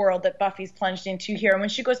adult world that Buffy's plunged into here. And when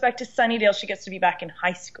she goes back to Sunnydale, she gets to be back in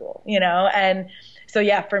high school, And so,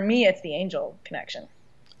 yeah, for me, it's the Angel connection.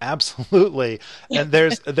 Absolutely. And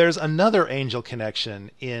there's another Angel connection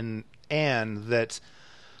in Anne that,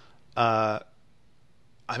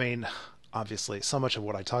 obviously, so much of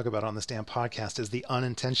what I talk about on this damn podcast is the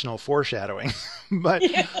unintentional foreshadowing. But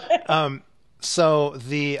so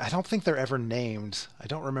I don't think they're ever named. I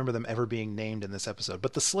don't remember them ever being named in this episode.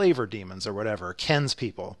 But the Slaver demons or whatever, Ken's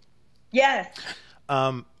people. Yes.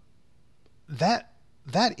 That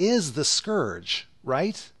is the Scourge,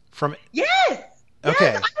 right? Yes.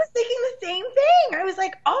 Okay. Yes, I was thinking the same thing. I was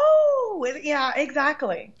like, oh, yeah,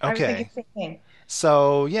 exactly. Okay. I was thinking the same thing.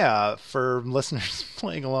 So yeah, for listeners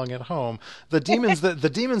playing along at home, the demons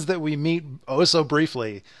that we meet oh so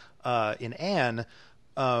briefly in Anne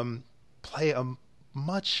play a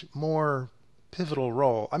much more pivotal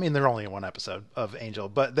role. I mean, they're only in one episode of Angel,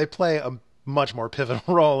 but they play a much more pivotal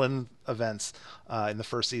role in events in the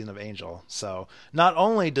first season of Angel. So not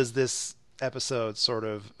only does this episode sort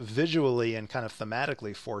of visually and kind of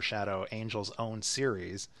thematically foreshadow Angel's own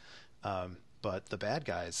series, but the bad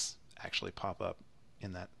guys actually pop up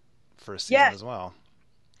in that first season as well.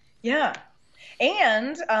 Yeah.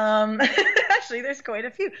 And actually, there's quite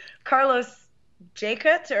a few. Carlos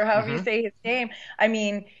Jacot, or however you say his name. I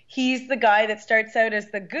mean, he's the guy that starts out as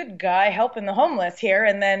the good guy helping the homeless here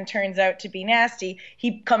and then turns out to be nasty.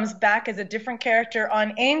 He comes back as a different character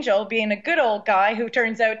on Angel, being a good old guy who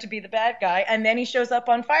turns out to be the bad guy. And then he shows up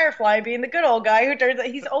on Firefly being the good old guy who turns out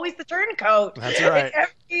he's always the turncoat. That's right. In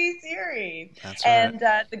every series. That's right. And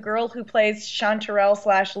the girl who plays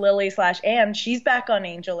Chanterelle / Lily / Anne, she's back on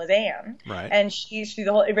Angel as Anne. Right. And she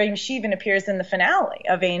even appears in the finale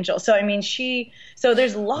of Angel. So, I mean, so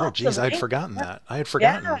there's lots of... Oh, geez, I'd forgotten that. I had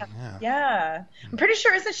forgotten. Yeah. I'm pretty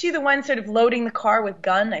sure, isn't she the one sort of loading the car with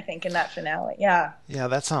gun, I think, in that finale? Yeah. Yeah,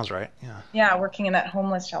 that sounds right. Yeah. Yeah, working in that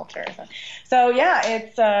homeless shelter. So yeah,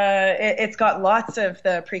 it's got lots of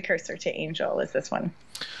the precursor to Angel, is this one.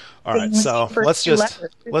 All right, so let's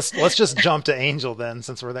just jump to Angel then,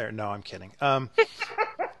 since we're there. No, I'm kidding.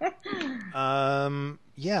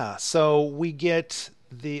 Yeah, so we get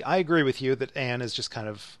I agree with you that Anne is just kind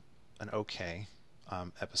of an okay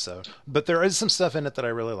episode, but there is some stuff in it that I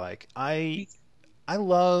really like. I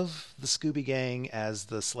love the Scooby Gang as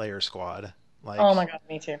the Slayer Squad. Like, oh my god,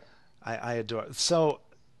 me too. I adore it. So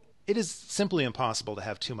it is simply impossible to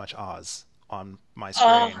have too much Oz on my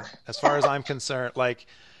screen, as far as I'm concerned. Like,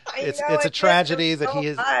 it's a tragedy that he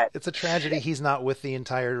is. It's a tragedy he's not with the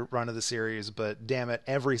entire run of the series. But damn it,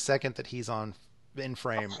 every second that he's in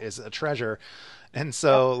frame is a treasure. And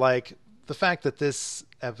so, like, the fact that this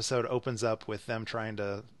episode opens up with them trying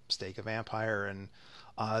to stake a vampire and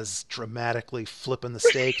Oz dramatically flipping the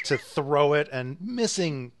stake to throw it and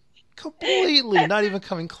missing completely, not even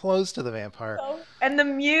coming close to the vampire. And the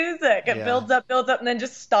music, it builds up, and then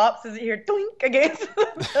just stops as you hear doink against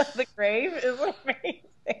the grave is amazing.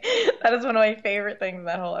 That is one of my favorite things in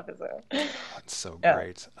that whole episode. It's so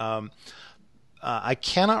great. I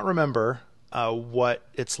cannot remember what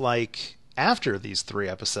it's like after these 3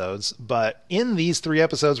 episodes, but in these 3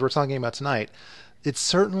 episodes we're talking about tonight, it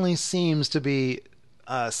certainly seems to be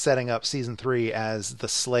setting up season 3 as the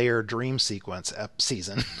Slayer dream sequence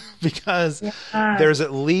season, because there's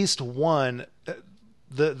at least one.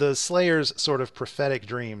 The Slayer's sort of prophetic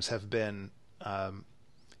dreams have been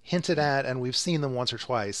hinted at, and we've seen them once or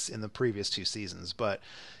twice in the previous 2 seasons, but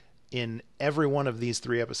in every one of these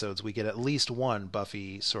 3 episodes we get at least one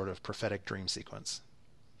Buffy sort of prophetic dream sequence.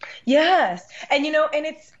 Yes. And,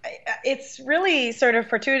 and it's really sort of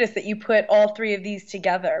fortuitous that you put all 3 of these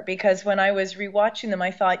together, because when I was rewatching them, I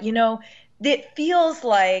thought, it feels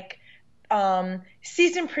like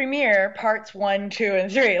season premiere parts 1, 2,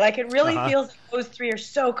 and 3. Like, it really feels like those 3 are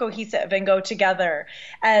so cohesive and go together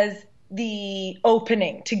as the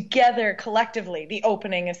opening together collectively, the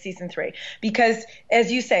opening of season 3, because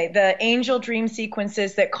as you say, the Angel dream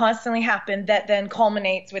sequences that constantly happen that then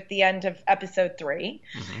culminates with the end of episode 3.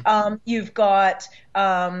 You've got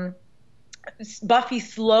Buffy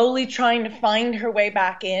slowly trying to find her way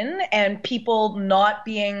back in, and people not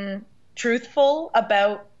being truthful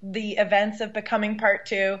about the events of Becoming Part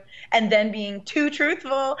 2, and then being too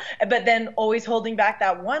truthful, but then always holding back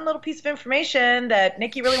that one little piece of information that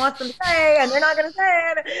Nikki really wants them to say, and they're not going to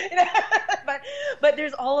say it. But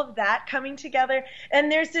there's all of that coming together,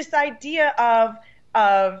 and there's this idea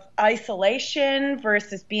of isolation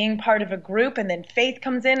versus being part of a group, and then Faith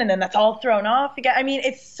comes in, and then that's all thrown off again. I mean,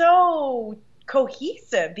 it's so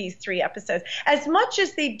cohesive, these 3 episodes. As much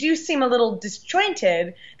as they do seem a little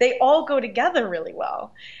disjointed, they all go together really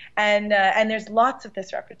well. And there's lots of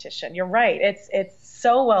this repetition. You're right. It's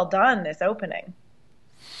so well done, this opening.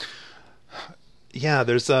 Yeah,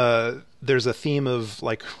 there's a theme of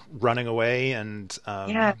like running away and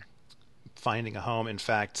finding a home. In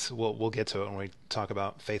fact, we'll get to it when we talk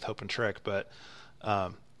about Faith, Hope, and Trick, but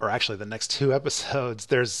or actually the next 2 episodes,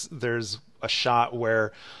 there's a shot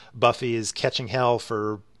where Buffy is catching hell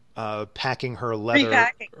for repacking her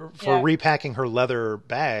leather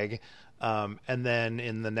bag, and then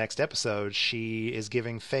in the next episode she is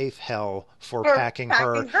giving Faith hell for packing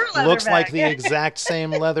her looks bag. Like the exact same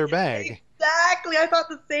leather bag. Exactly, I thought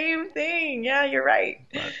the same thing. Yeah, you're right.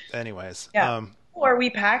 But anyways, or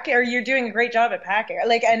you're doing a great job at packing.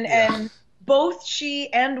 And both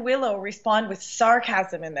she and Willow respond with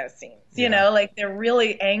sarcasm in those scenes. You know, like they're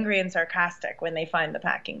really angry and sarcastic when they find the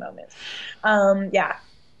packing moments.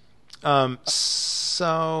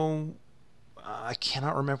 So I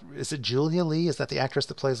cannot remember. Is it Julia Lee? Is that the actress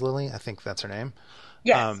that plays Lily? I think that's her name.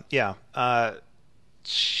 Yes. Yeah.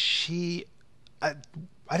 She, I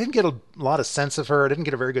didn't get a lot of sense of her. I didn't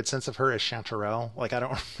get a very good sense of her as Chanterelle. Like, I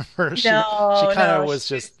don't remember. She kind of was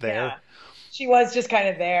just there. Yeah. She was just kind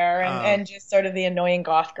of there and just sort of the annoying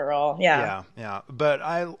goth girl. Yeah. Yeah. But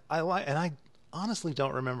I like, and I honestly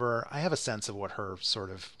don't remember. I have a sense of what her sort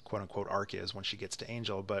of quote unquote arc is when she gets to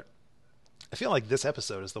Angel, but I feel like this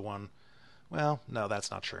episode is the one. Well, no,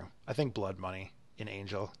 that's not true. I think Blood Money in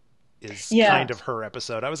Angel is kind of her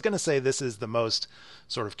episode. I was going to say this is the most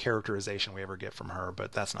sort of characterization we ever get from her,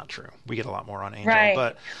 but that's not true. We get a lot more on Angel. Right.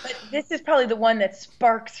 But this is probably the one that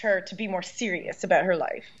sparks her to be more serious about her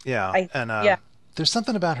life. Yeah. There's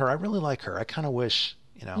something about her. I really like her. I kind of wish,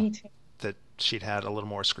 Me too. that she'd had a little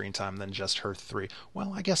more screen time than just her 3.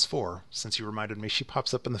 Well, I guess 4, since you reminded me. She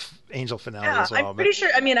pops up in the Angel finale as well. I'm pretty sure.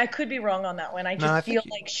 I mean, I could be wrong on that one. I just feel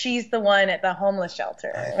like she's the one at the homeless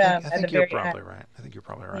shelter. I think you're probably right. I think you're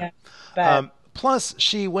probably right. Yeah, plus,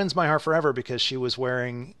 she wins my heart forever because she was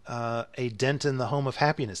wearing a Denton the Home of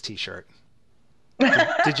Happiness t-shirt.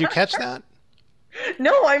 Did you catch that?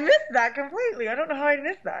 No, I missed that completely. I don't know how I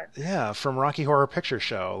missed that. Yeah, from Rocky Horror Picture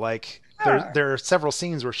Show. Like, there are several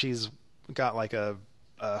scenes where she's got like a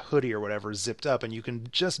hoodie or whatever zipped up, and you can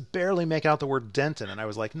just barely make out the word Denton. And I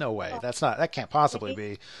was like, no way, that can't possibly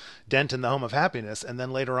be Denton the Home of Happiness. And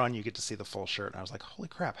then later on, you get to see the full shirt, and I was like, holy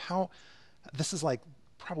crap! This is like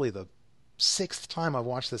probably the 6th time I've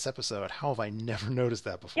watched this episode. How have I never noticed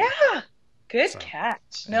that before? Yeah, good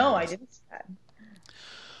catch. No, I didn't see that.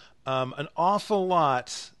 An awful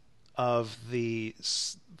lot of the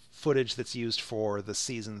footage that's used for the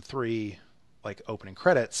season 3, like opening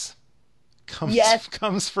credits,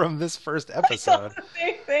 comes from this first episode. The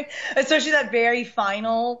same thing, especially that very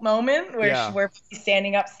final moment where she's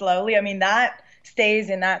standing up slowly. I mean, that stays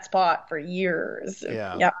in that spot for years.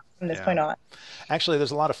 Yeah. From this point on. Actually,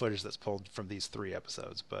 there's a lot of footage that's pulled from these 3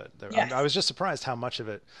 episodes, but I was just surprised how much of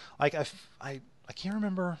it. Like I can't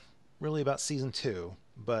remember really about season 2,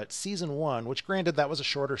 but season 1, which granted that was a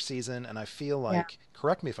shorter season, and I feel like,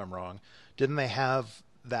 correct me if I'm wrong, didn't they have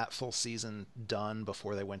that full season done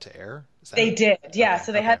before they went to air? They did, yeah. Okay,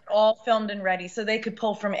 so they had it all filmed and ready, so they could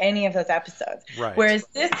pull from any of those episodes. Right. Whereas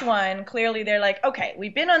this one, clearly they're like, okay,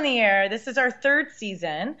 we've been on the air. This is our 3rd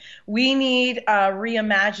season. We need a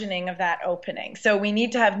reimagining of that opening. So we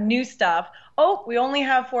need to have new stuff. Oh, we only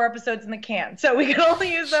have 4 episodes in the can, so we can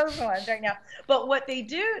only use those ones right now. But what they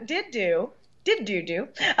did do,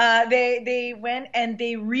 they went and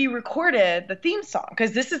they re-recorded the theme song,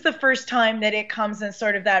 because this is the first time that it comes in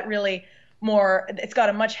sort of that really more, it's got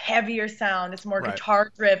a much heavier sound, it's more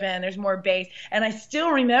guitar driven, there's more bass, and I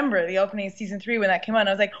still remember the opening of season 3 when that came on.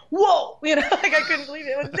 I was like, whoa, like I couldn't believe it.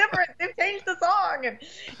 It was different. They've changed the song, and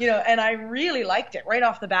and I really liked it right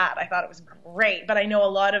off the bat. I thought it was great, but I know a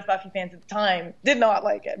lot of Buffy fans at the time did not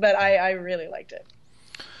like it, but I really liked it.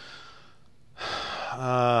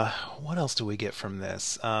 What else do we get from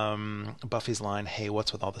this? Buffy's line, "Hey,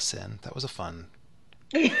 what's with all the sin?" That was a fun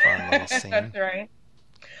little scene. That's right.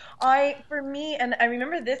 For me, and I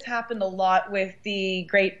remember this happened a lot with the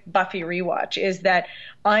Great Buffy rewatch, is that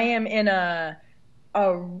I am in a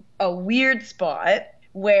weird spot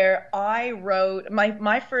where I wrote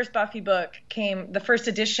my first Buffy book the first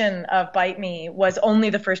edition of Bite Me was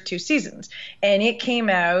only the first 2 seasons, and it came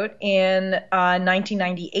out in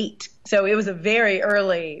 1998. So it was a very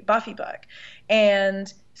early Buffy book.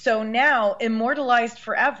 And so now, immortalized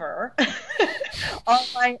forever, are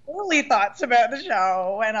my early thoughts about the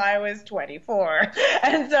show when I was 24.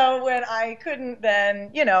 And so when I couldn't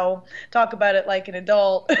then, talk about it like an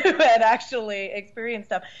adult who had actually experienced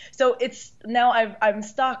stuff. So it's now I'm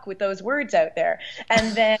stuck with those words out there.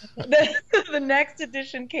 And then the next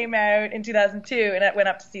edition came out in 2002, and it went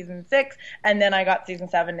up to season 6, and then I got season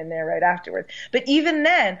 7 in there right afterwards. But even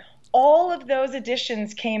then, all of those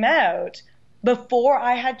editions came out before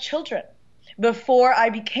I had children, before I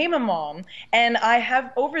became a mom, and I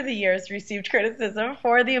have over the years received criticism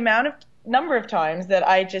for the number of times that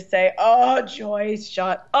I just say, "Oh, Joyce,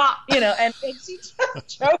 shut up," and she just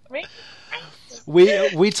drove me.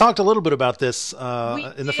 We talked a little bit about this in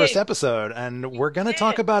the first episode, and we're going to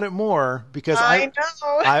talk about it more because I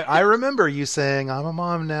know. I remember you saying, "I'm a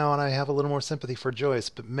mom now and I have a little more sympathy for Joyce,"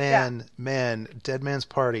 but man, Dead Man's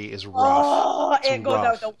Party is rough. Oh, it goes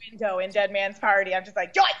out the window in Dead Man's Party. I'm just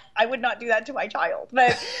like, Joyce, I would not do that to my child.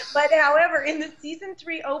 But however, in the season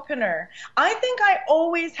 3 opener, I think I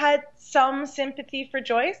always had some sympathy for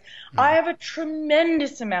Joyce. I have a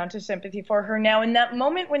tremendous amount of sympathy for her now. In that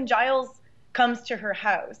moment when Giles comes to her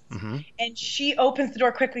house and she opens the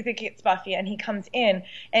door quickly thinking it's Buffy, and he comes in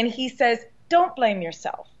and he says, don't blame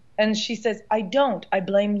yourself. And she says, I don't. I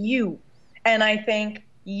blame you. And I think,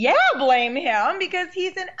 yeah, blame him, because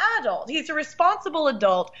he's an adult. He's a responsible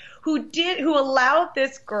adult who allowed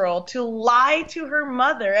this girl to lie to her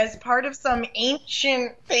mother as part of some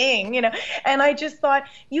ancient thing, And I just thought,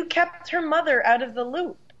 you kept her mother out of the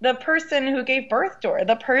loop. The person who gave birth to her,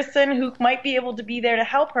 the person who might be able to be there to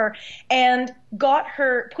help her, and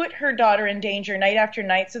put her daughter in danger night after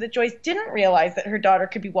night so that Joyce didn't realize that her daughter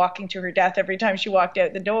could be walking to her death every time she walked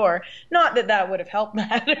out the door. Not that that would have helped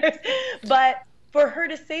matters, but for her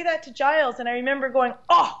to say that to Giles, and I remember going,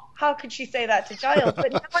 oh, how could she say that to Giles?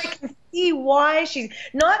 But now I can see why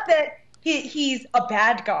not that he's a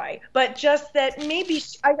bad guy, but just that maybe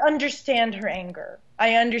I understand her anger.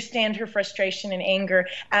 I understand her frustration and anger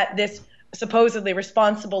at this supposedly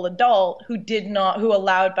responsible adult who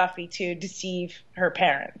allowed Buffy to deceive her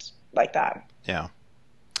parent like that. Yeah.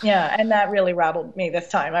 Yeah, and that really rattled me this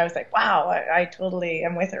time. I was like, wow, I totally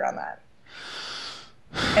am with her on that.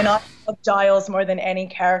 And I love Giles more than any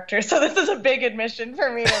character, so this is a big admission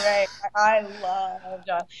for me to make. I love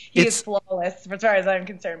Giles. He is flawless as far as I'm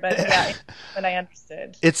concerned, but yeah, and I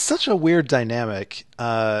understood. It's such a weird dynamic.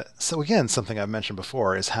 So again, something I've mentioned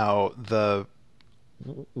before is how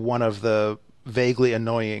one of the vaguely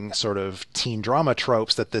annoying sort of teen drama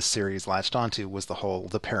tropes that this series latched onto was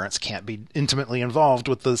the parents can't be intimately involved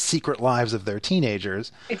with the secret lives of their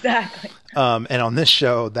teenagers. Exactly. And on this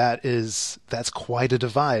show, that's quite a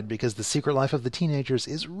divide, because the secret life of the teenagers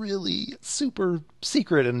is really super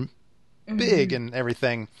secret and big and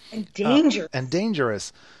everything. And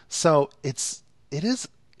dangerous. So it is,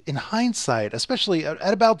 in hindsight, especially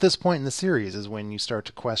at about this point in the series, is when you start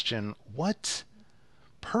to question what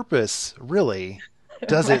purpose really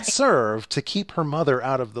does it serve to keep her mother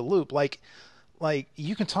out of the loop. Like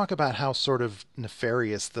you can talk about how sort of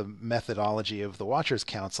nefarious the methodology of the Watchers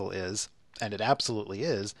Council is, and it absolutely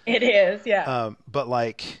is. It is, yeah. But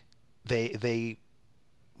like they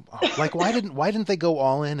like why didn't they go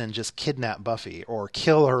all in and just kidnap Buffy or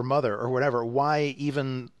kill her mother or whatever? Why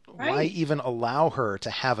even allow her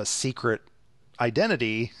to have a secret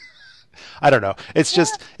identity? I don't know. It's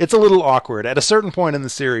just, it's a little awkward. At a certain point in the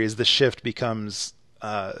series, the shift becomes,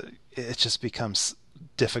 it just becomes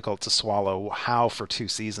difficult to swallow how for 2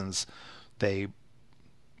 seasons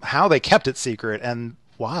how they kept it secret and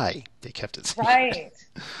why they kept it secret. Right.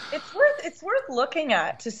 It's worth looking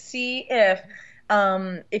at to see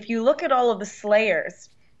if you look at all of the Slayers,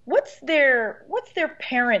 what's their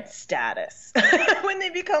parent status when they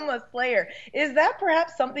become a Slayer? Is that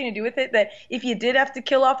perhaps something to do with it, that if you did have to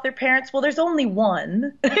kill off their parents, well, there's only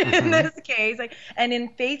one in this case. And in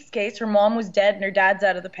Faith's case, her mom was dead and her dad's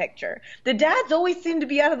out of the picture. The dads always seem to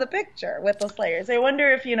be out of the picture with the Slayers. I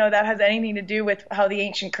wonder if that has anything to do with how the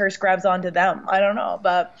ancient curse grabs onto them. I don't know,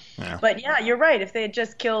 but yeah, you're right. If they had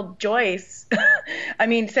just killed Joyce, I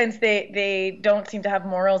mean, since they don't seem to have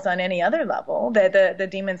morals on any other level, the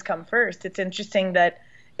demons come first. It's interesting that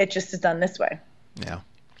it just is done this way.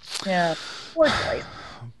 Yeah. Poor Joyce.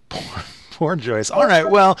 Poor Joyce. All right.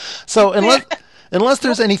 Well, so unless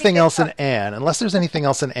there's anything else in Anne,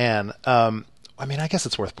 I mean, I guess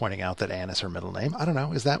it's worth pointing out that Anne is her middle name. I don't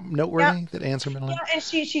know. Is that noteworthy that Anne's her middle name? Yeah, and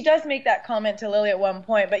she does make that comment to Lily at one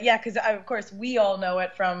point. But yeah, because of course we all know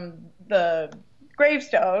it from the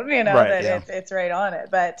gravestone, that it's right on it.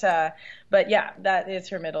 But yeah, that is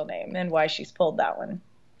her middle name and why she's pulled that one.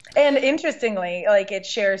 And interestingly, it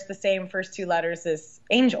shares the same first 2 letters as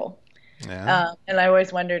Angel. Yeah. And I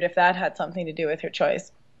always wondered if that had something to do with her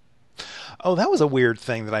choice. Oh, that was a weird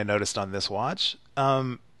thing that I noticed on this watch.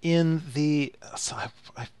 So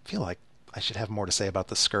I feel like I should have more to say about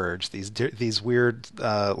the Scourge. These weird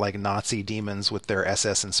Nazi demons with their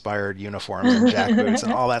SS inspired uniforms and jackboots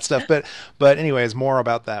and all that stuff. But anyways, more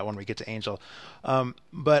about that when we get to Angel.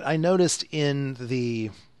 But I noticed in the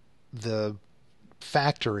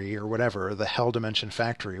factory or whatever, the Hell Dimension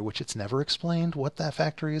factory, which it's never explained what that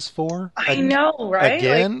factory is for. I know, right?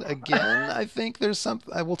 Again, I think there's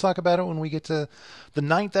something. I will talk about it when we get to the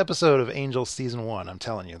 9th episode of Angel season 1. I'm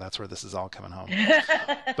telling you, that's where this is all coming home.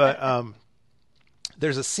 But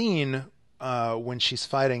there's a scene when she's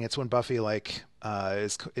fighting. It's when Buffy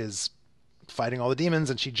is fighting all the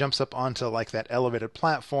demons, and she jumps up onto that elevated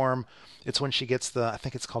platform. It's when she gets I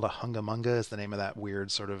think it's called a Hungamunga is the name of that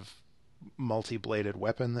weird sort of multi-bladed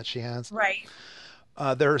weapon that she has. Right.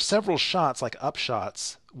 There are several shots, up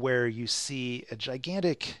shots, where you see a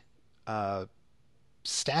gigantic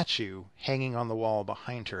statue hanging on the wall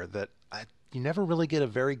behind her that you never really get a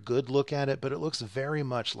very good look at it, but it looks very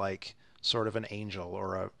much like sort of an angel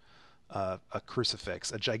or a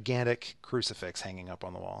crucifix, a gigantic crucifix hanging up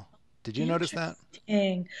on the wall. Did you notice that?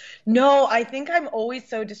 Interesting. No, I think I'm always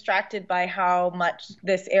so distracted by how much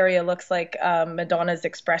this area looks like Madonna's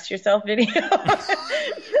Express Yourself video.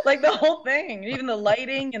 Like the whole thing, even the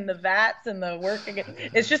lighting and the vats and the working.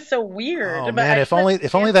 It's just so weird. Oh But man, I if only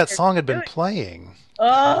understand that what song had you're been doing. playing.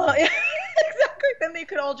 Oh, yeah, exactly. Then they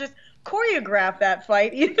could all just choreograph that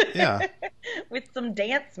fight Yeah. with some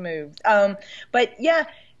dance moves. But yeah,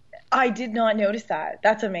 I did not notice that.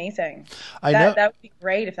 That's amazing. I know. That would be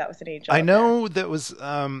great if that was an angel I up there. know that was.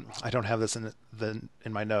 I don't have this in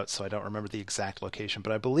my notes, so I don't remember the exact location.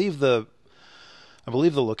 But I believe the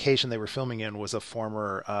location they were filming in was a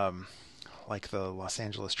former, like the Los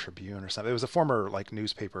Angeles Tribune or something. It was a former like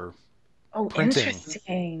newspaper Oh, printing.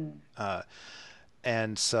 interesting.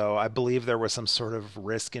 And so I believe there was some sort of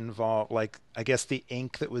risk involved. Like I guess the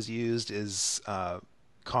ink that was used is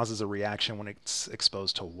causes a reaction when it's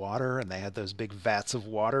exposed to water, and they had those big vats of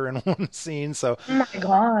water in one scene. So, Oh my but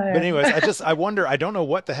God. anyways, I wonder. I don't know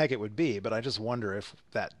what the heck it would be, but I just wonder if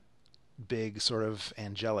that big sort of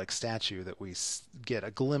angelic statue that we get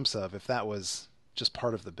a glimpse of, if that was just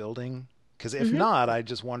part of the building. Because if Hmm. not, I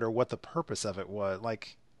just wonder what the purpose of it was.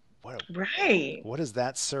 Like, Right. what does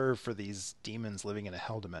that serve for these demons living in a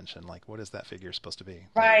hell dimension? Like, what is that figure supposed to be?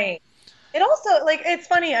 But Right. It also like it's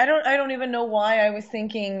funny. I don't even know why I was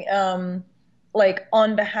thinking like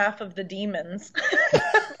on behalf of the demons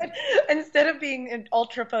instead of being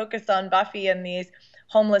ultra focused on Buffy and these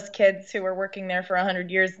homeless kids who were working there for 100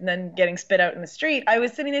 years and then getting spit out in the street. I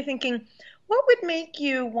was sitting there thinking, what would make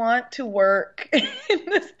you want to work in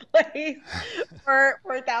this place for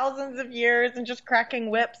thousands of years and just cracking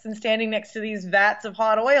whips and standing next to these vats of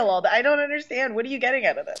hot oil all day? I don't understand. What are you getting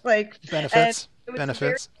out of this? Like, and benefits, it was a very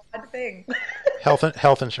benefits, odd thing.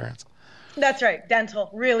 health insurance. That's right. Dental.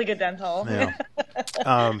 Really good dental. Yeah.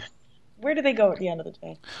 Um, Where do they go at the end of the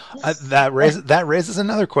day? that raises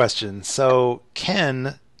another question. So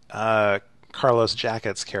Ken, Carlos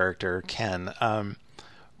Jackett's character Ken,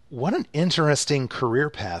 what an interesting career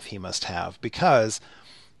path he must have, because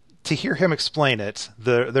to hear him explain it,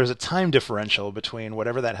 there's a time differential between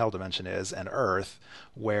whatever that hell dimension is and Earth,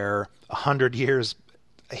 where 100 years,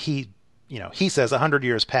 he says 100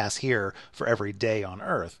 years pass here for every day on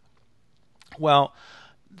Earth. Well,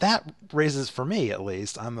 that raises, for me at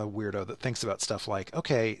least, I'm a weirdo that thinks about stuff like,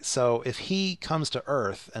 okay, so if he comes to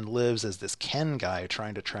Earth and lives as this Ken guy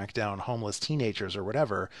trying to track down homeless teenagers or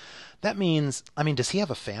whatever, that means, I mean, does he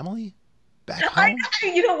have a family back home?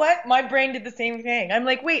 You know what? My brain did the same thing. I'm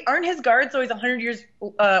like, wait, aren't his guards always 100 years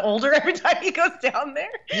older every time he goes down there?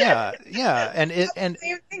 Yeah, yeah, Same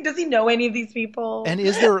thing. Does he know any of these people? and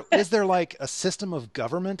is there like a system of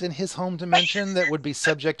government in his home dimension that would be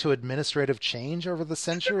subject to administrative change over the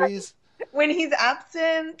centuries? When he's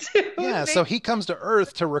absent? Yeah, so he comes to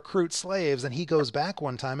Earth to recruit slaves, and he goes back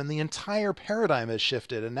one time, and the entire paradigm has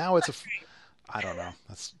shifted, and now I don't know.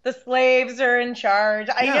 That's The slaves are in charge.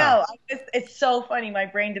 I Yeah. know. It's so funny. My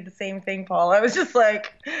brain did the same thing, Paul. I was just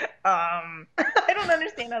like, I don't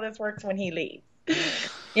understand how this works when he leaves.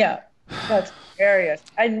 Yeah, that's hilarious.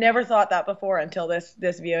 I never thought that before until this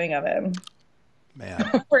viewing of it.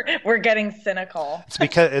 man. We're getting cynical.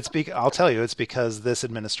 I'll tell you, it's because this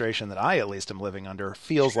administration that I at least am living under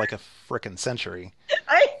feels like a frickin' century,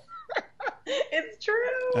 I. It's true.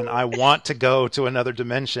 and I want to go to another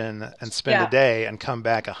dimension and spend Yeah. a day and come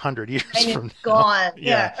back 100 years And from it's now. gone.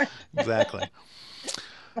 Yeah, Yeah. exactly.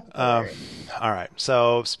 All right.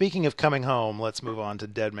 So speaking of coming home, let's move on to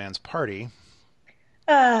Dead Man's Party.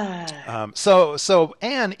 Ah, So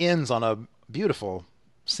Anne ends on a beautiful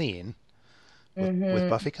scene with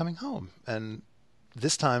Buffy coming home, and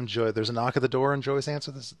this time there's a knock at the door, and Joyce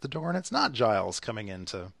answers the door, and it's not Giles coming in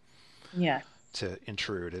yeah. to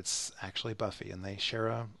intrude. It's actually Buffy, and they share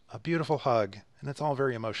a beautiful hug, and it's all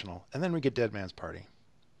very emotional. And then we get Dead Man's Party.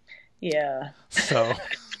 Yeah. So,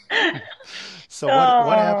 so Oh.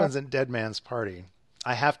 what happens in Dead Man's Party?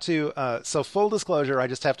 I have to. So full disclosure, I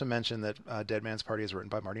just have to mention that Dead Man's Party is written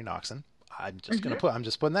by Marty Noxon. I'm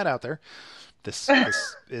just putting that out there. This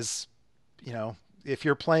is, if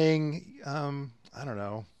you're playing, I don't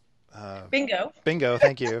know. Bingo. Bingo,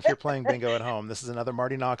 thank you. If you're playing bingo at home, this is another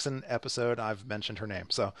Marty Noxon episode. I've mentioned her name.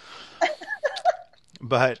 So,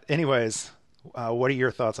 but anyways, what are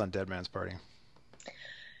your thoughts on Dead Man's Party?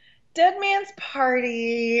 Dead Man's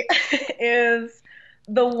Party is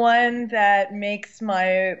the one that makes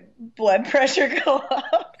my blood pressure go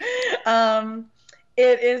up.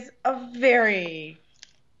 It is a very,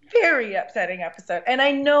 very upsetting episode. And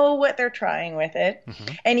I know what they're trying with it.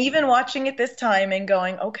 Mm-hmm. And even watching it this time and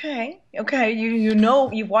going, okay, you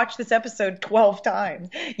know, you've watched this episode 12 times.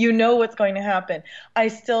 You know what's going to happen. I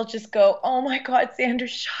still just go, oh my God, Xander,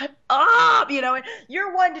 shut up. You know, and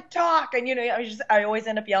you're one to talk. And, you know, I always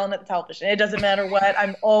end up yelling at the television. It doesn't matter what.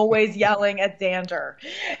 I'm always yelling at Xander.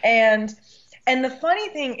 And the funny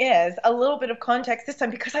thing is, a little bit of context this time,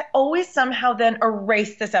 because I always somehow then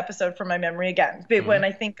erase this episode from my memory again. But when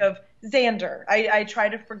I think of Xander, I try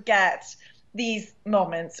to forget these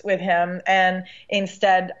moments with him, and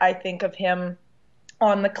instead I think of him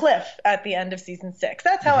on the cliff at the end of season 6.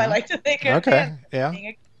 That's how I like to think of him being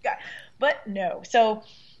a guy. But no. So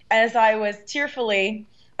as I was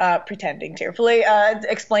pretending tearfully,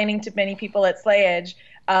 explaining to many people at Slayage,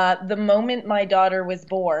 the moment my daughter was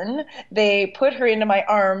born, they put her into my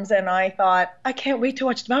arms, and I thought, I can't wait to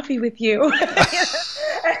watch Buffy with you.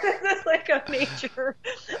 And this is like a major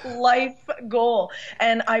life goal.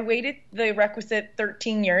 And I waited the requisite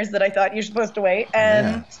 13 years that I thought you're supposed to wait,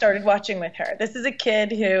 and started watching with her. This is a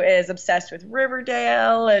kid who is obsessed with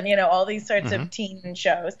Riverdale and, you know, all these sorts of teen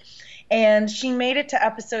shows. And she made it to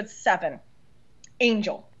episode 7,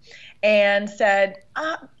 Angel, and said,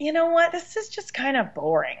 you know what, this is just kind of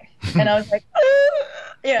boring. And I was like,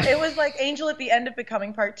 yeah, it was like Angel at the end of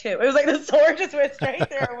Becoming Part 2. It was like the sword just went straight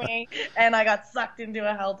through her wing, and I got sucked into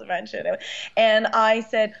a hell dimension. And I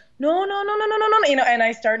said, no, you know, and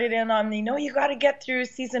I started in on the, no, you got to get through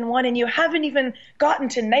season 1, and you haven't even gotten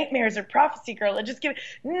to Nightmares or Prophecy Girl. And just give it,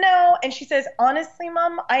 no. And she says, honestly,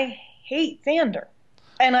 Mom, I hate Xander.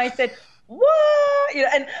 And I said, what? You know,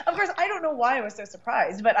 and of course, I don't know why I was so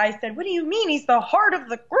surprised, but I said, what do you mean? He's the heart of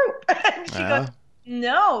the group. And she goes,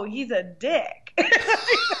 no, he's a dick.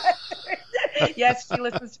 Yes, she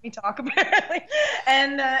listens to me talk, apparently.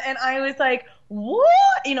 And I was like, what?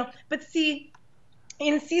 You know, but see,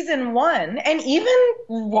 in season 1, and even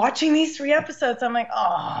watching these 3 episodes, I'm like,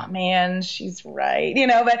 oh man, she's right. You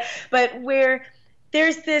know, but where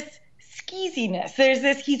there's this skeeziness, there's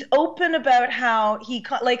this, he's open about how he,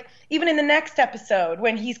 like, even in the next episode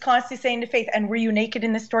when he's constantly saying to Faith, and were you naked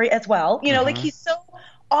in this story as well? You know, like, he's so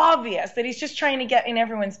obvious that he's just trying to get in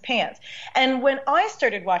everyone's pants. And when I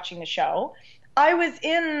started watching the show, I was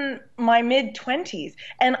in my mid-20s,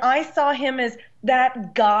 and I saw him as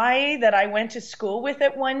that guy that I went to school with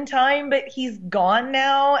at one time, but he's gone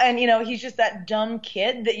now. And, you know, he's just that dumb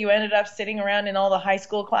kid that you ended up sitting around in all the high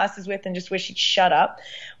school classes with and just wish he'd shut up.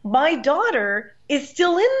 My daughter is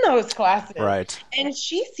still in those classes. Right. And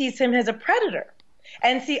she sees him as a predator.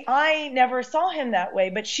 And see, I never saw him that way,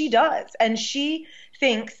 but she does. And she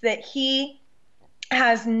thinks that he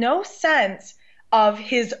has no sense of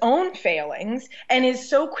his own failings and is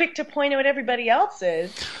so quick to point out everybody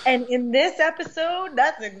else's. And in this episode,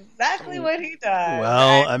 that's exactly what he does.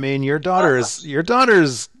 Well, I mean, your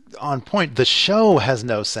daughter's on point. The show has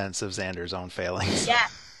no sense of Xander's own failings.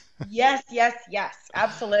 Yes,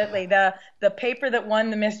 absolutely. The paper that won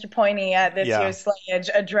the Mr. Pointy at this year's Slayage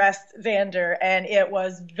addressed Xander, and it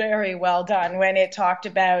was very well done when it talked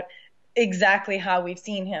about exactly how we've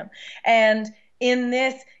seen him. And in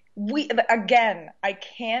this, I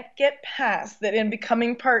can't get past that in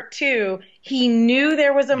Becoming Part 2, he knew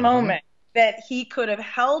there was a moment that he could have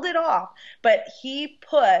held it off, but he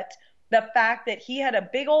put the fact that he had a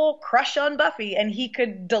big old crush on Buffy and he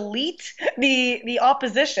could delete the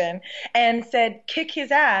opposition and said, kick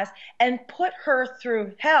his ass, and put her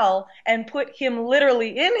through hell and put him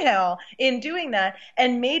literally in hell in doing that,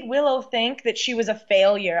 and made Willow think that she was a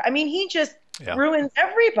failure. I mean, he just ruins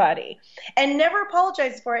everybody and never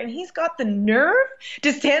apologizes for it. And he's got the nerve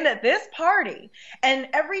to stand at this party, and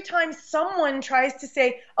every time someone tries to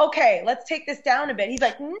say, okay, let's take this down a bit, he's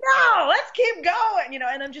like, no, let's keep going, you know.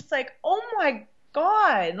 And I'm just like, oh my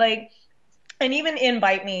God. Like, and even in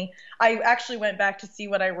Bite Me, I actually went back to see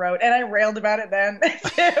what I wrote, and I railed about it then.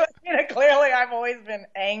 You know, clearly I've always been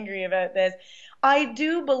angry about this. I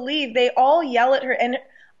do believe they all yell at her, and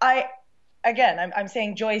I'm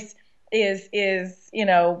saying Joyce is, you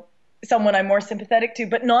know, someone I'm more sympathetic to,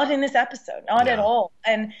 but not in this episode, not at all.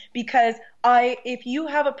 And because if you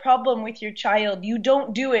have a problem with your child, you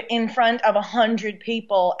don't do it in front of 100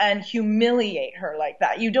 people and humiliate her like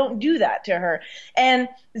that. You don't do that to her. And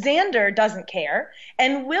Xander doesn't care.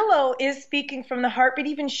 And Willow is speaking from the heart, but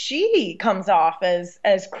even she comes off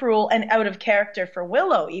as cruel and out of character for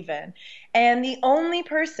Willow even. And the only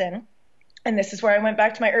person, and this is where I went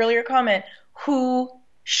back to my earlier comment, who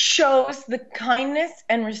shows the kindness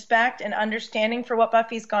and respect and understanding for what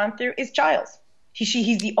Buffy's gone through is Giles.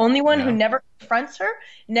 He's the only one who never confronts her,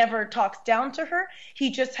 never talks down to her.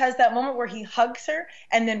 He just has that moment where he hugs her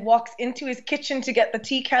and then walks into his kitchen to get the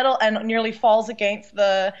tea kettle and nearly falls against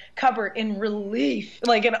the cupboard in relief,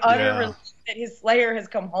 like an utter relief that his slayer has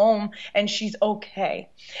come home and she's okay.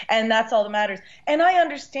 And that's all that matters. And I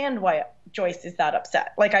understand why Joyce is that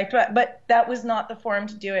upset. But that was not the forum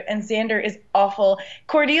to do it. And Xander is awful.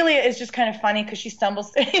 Cordelia is just kind of funny because she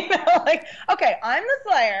stumbles, like, okay, I'm the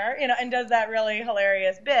slayer, and does that really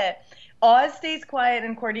hilarious bit. Oz stays quiet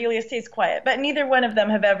and Cordelia stays quiet, but neither one of them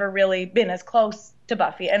have ever really been as close to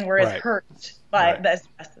Buffy and were as hurt by the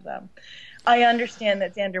rest of them. I understand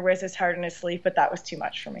that Xander wears his heart in his sleeve, but that was too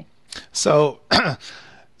much for me. So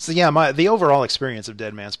yeah, the overall experience of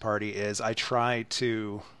Dead Man's Party is I try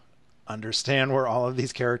to understand where all of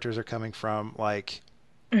these characters are coming from. Like,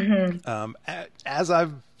 as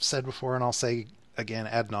I've said before, and I'll say again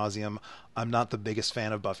ad nauseum, I'm not the biggest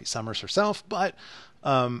fan of Buffy Summers herself, but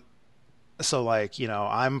so like,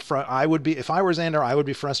 I would be, if I were Xander, I would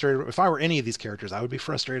be frustrated. If I were any of these characters, I would be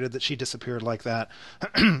frustrated that she disappeared like that.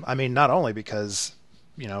 I mean, not only because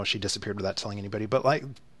she disappeared without telling anybody, but like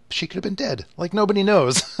she could have been dead. Like nobody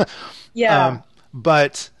knows. Yeah.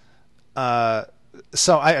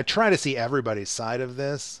 So I try to see everybody's side of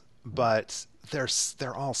this, but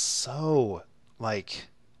they're all so like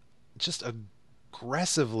just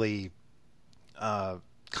aggressively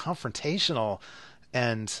confrontational.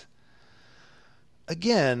 And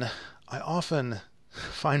again, I often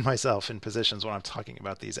find myself in positions when I'm talking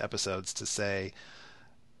about these episodes to say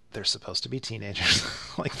they're supposed to be teenagers.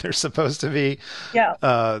 Like they're supposed to be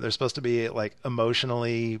they're supposed to be like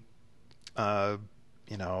emotionally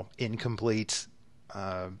incomplete,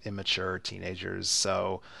 immature teenagers.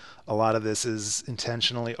 So a lot of this is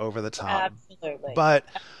intentionally over the top. Absolutely. But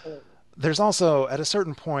there's also, at a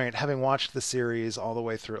certain point, having watched the series all the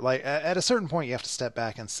way through, like at a certain point you have to step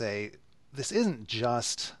back and say, this isn't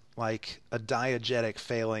just like a diegetic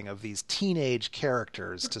failing of these teenage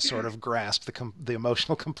characters to sort of grasp the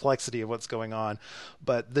emotional complexity of what's going on,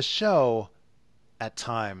 but the show at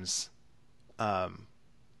times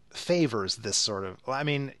favors this sort of, I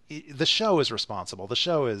mean, the show is responsible. The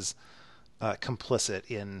show is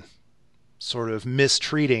complicit in sort of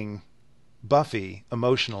mistreating Buffy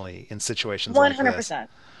emotionally in situations 100%. Like this. 100%.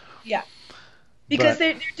 Yeah. Because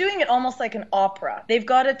they're doing it almost like an opera. They've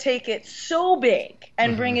got to take it so big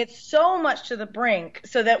and bring it so much to the brink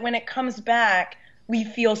so that when it comes back, we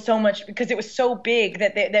feel so much, because it was so big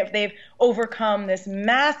that they've overcome this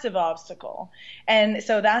massive obstacle. And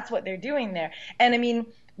so that's what they're doing there. And I mean,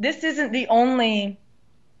 this isn't the only,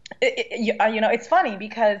 it's funny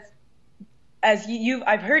because as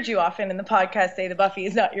I've heard you often in the podcast say that Buffy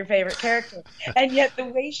is not your favorite character. And yet the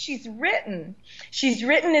way she's written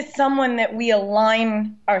as someone that we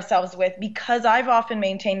align ourselves with, because I've often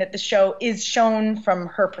maintained that the show is shown from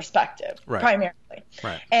her perspective, primarily.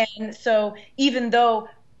 Right. And so even though,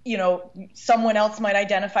 someone else might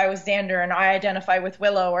identify with Xander and I identify with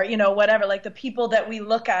Willow or, whatever, like the people that we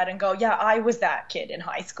look at and go, yeah, I was that kid in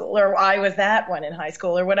high school, or I was that one in high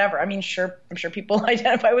school, or whatever. I mean, I'm sure people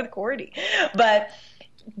identify with Cordy, but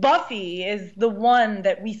Buffy is the one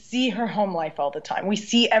that we see her home life all the time. We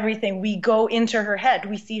see everything. We go into her head.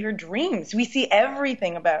 We see her dreams. We see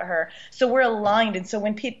everything about her. So we're aligned. And so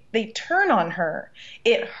when they turn on her,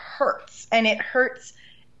 it hurts, and it hurts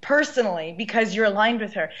personally because you're aligned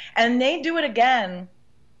with her. And they do it again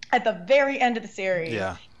at the very end of the series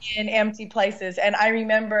in Empty Places. And I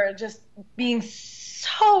remember just being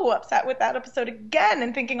so upset with that episode again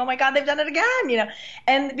and thinking, oh my God, they've done it again,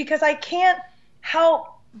 And because I can't help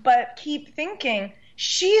but keep thinking,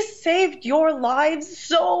 she's saved your lives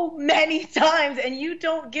so many times and you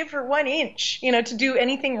don't give her 1 inch, to do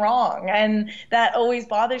anything wrong. And that always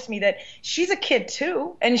bothers me, that she's a kid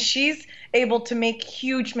too, and she's able to make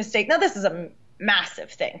huge mistakes. Now, this is a massive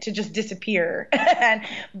thing to just disappear,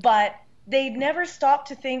 but they never stop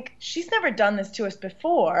to think, she's never done this to us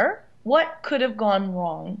before. What could have gone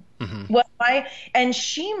wrong? And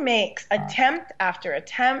she makes attempt after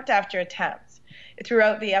attempt after attempt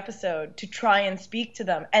throughout the episode to try and speak to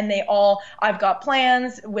them, and I've got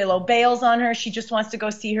plans. Willow bails on her. She just wants to go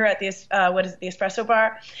see her at the espresso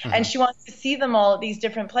bar, and she wants to see them all at these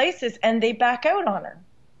different places, and they back out on her.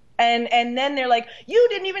 And then they're like, you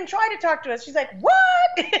didn't even try to talk to us. She's like, what?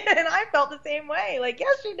 And I felt the same way. Like,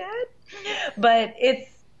 yes, she did. But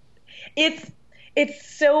it's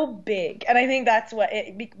so big, and I think that's what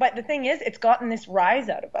but the thing is, it's gotten this rise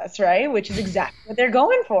out of us, right? Which is exactly what they're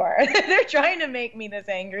going for. They're trying to make me this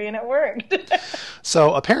angry, and it worked.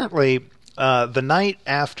 So apparently, the night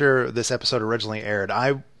after this episode originally aired,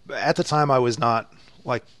 at the time I was not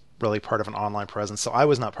like really part of an online presence, so I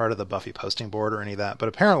was not part of the Buffy posting board or any of that. But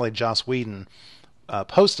apparently, Joss Whedon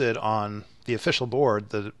posted on the official board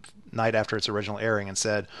the night after its original airing and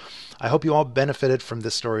said, "I hope you all benefited from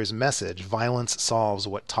this story's message. Violence solves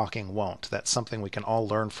what talking won't. That's something we can all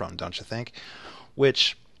learn from, don't you think?"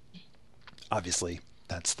 Which, obviously,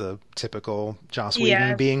 that's the typical Joss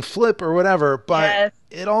Whedon being flip or whatever. But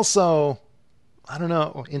it also, I don't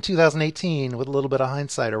know, in 2018, with a little bit of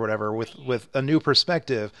hindsight or whatever, with a new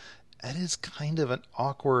perspective, it is kind of an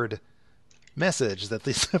awkward message that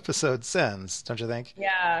this episode sends, don't you think?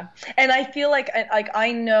 Yeah, and I feel like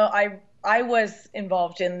I know I was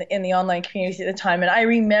involved in the online community at the time, and I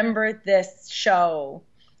remember this show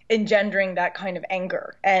engendering that kind of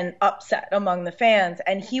anger and upset among the fans,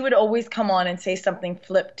 and he would always come on and say something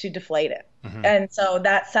flip to deflate it. Mm-hmm. And so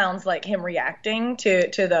that sounds like him reacting to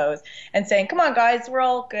those and saying, "Come on, guys, we're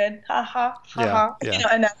all good, ha ha ha ha," you know,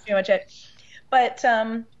 and that's pretty much it. But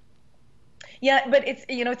but it's,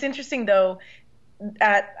 you know, it's interesting though.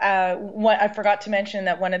 I forgot to mention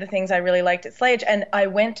that one of the things I really liked at Slayage, and I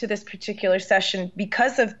went to this particular session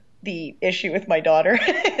because of the issue with my daughter,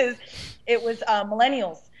 is it was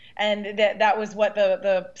millennials. And that was what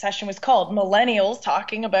the session was called, Millennials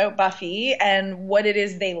Talking About Buffy and what it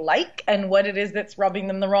is they like and what it is that's rubbing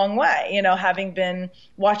them the wrong way, you know, having been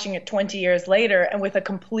watching it 20 years later and with a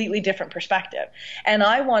completely different perspective. And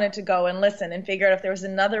I wanted to go and listen and figure out if there was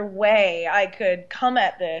another way I could come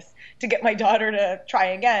at this to get my daughter to try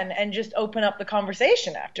again and just open up the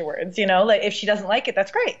conversation afterwards, you know, like if she doesn't like it,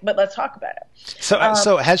 that's great, but let's talk about it.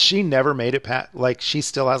 So has she never made it past, like she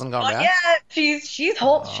still hasn't gone back? Yeah, she's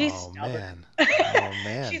stubborn. Man. Oh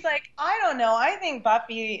man. She's like, I don't know. I think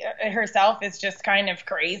Buffy herself is just kind of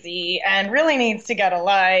crazy and really needs to get a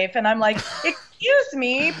life. And I'm like, excuse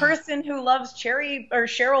me, person who loves Cherry or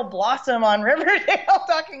Cheryl Blossom on Riverdale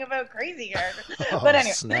talking about crazy hair. But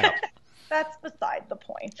anyway, that's beside the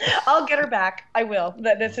point. I'll get her back. I will.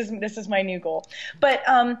 This is my new goal. But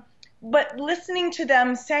listening to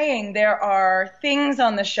them saying there are things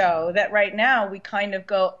on the show that right now we kind of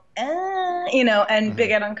go, you know, and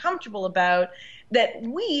get uncomfortable about, that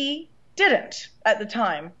we didn't at the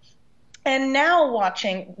time. And now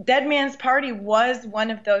watching Dead Man's Party was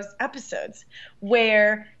one of those episodes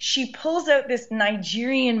where she pulls out this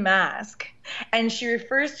Nigerian mask and she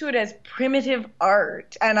refers to it as primitive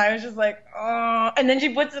art. And I was just like, oh. And then she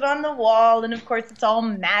puts it on the wall. And of course, it's all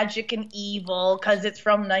magic and evil because it's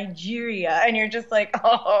from Nigeria. And you're just like,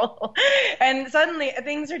 oh. And suddenly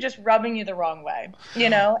things are just rubbing you the wrong way, you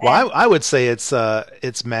know? Well, I would say it's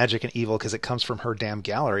magic and evil because it comes from her damn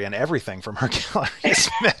gallery, and everything from her gallery is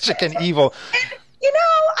magic and evil. You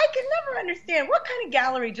know, I can never understand what kind of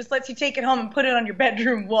gallery just lets you take it home and put it on your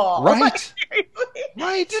bedroom wall. Right. Like, seriously.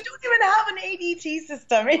 Right. You don't even have an ADT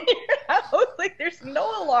system in your house. Like, there's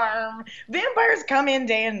no alarm. Vampires come in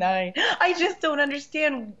day and night. I just don't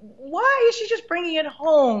understand. Why is she just bringing it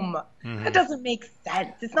home? Mm-hmm. That doesn't make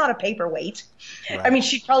sense. It's not a paperweight. Right. I mean,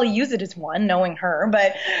 she'd probably use it as one, knowing her.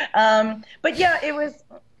 But yeah, it was,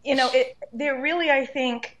 you know, they're really, I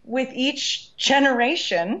think, with each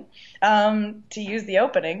generation, to use the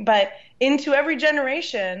opening, but into every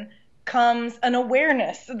generation comes an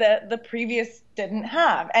awareness that the previous didn't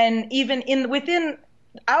have. And even within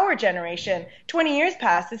our generation, 20 years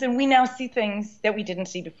passes and we now see things that we didn't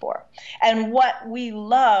see before. And what we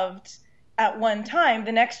loved at one time,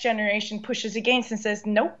 the next generation pushes against and says,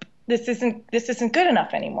 nope, this isn't good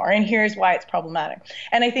enough anymore. And here's why it's problematic.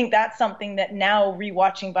 And I think that's something that now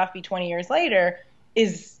rewatching Buffy 20 years later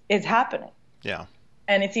is happening. Yeah.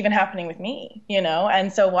 And it's even happening with me, you know?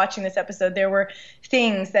 And so watching this episode, there were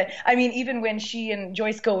things that, I mean, even when she and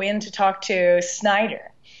Joyce go in to talk to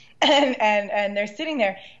Snyder and they're sitting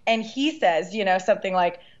there and he says, you know, something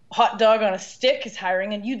like, hot dog on a stick is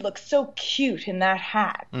hiring and you'd look so cute in that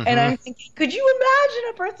hat. Mm-hmm. And I'm thinking, could you imagine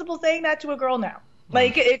a principal saying that to a girl now?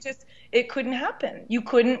 Like, it couldn't happen. You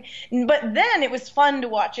couldn't. But then it was fun to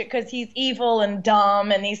watch it because he's evil and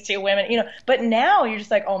dumb and these two women, you know. But now you're just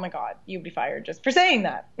like, oh my God, you'd be fired just for saying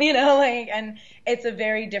that, you know. Like, and it's a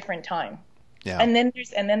very different time. Yeah. And then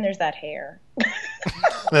there's that hair.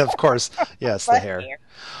 Of course, yes, the hair.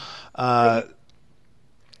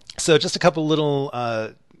 So just a couple little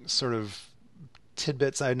sort of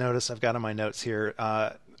tidbits I noticed I've got on my notes here.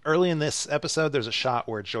 Early in this episode, there's a shot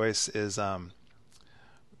where Joyce is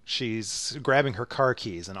she's grabbing her car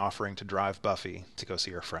keys and offering to drive Buffy to go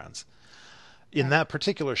see her friends. In that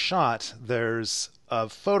particular shot, there's a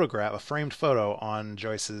photograph, a framed photo on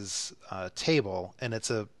Joyce's table, and it's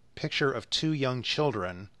a picture of two young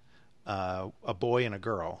children, a boy and a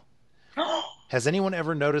girl. Has anyone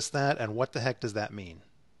ever noticed that, and what the heck does that mean?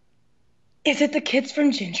 Is it the kids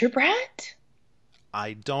from Gingerbread?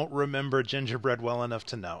 I don't remember Gingerbread well enough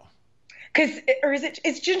to know. Or is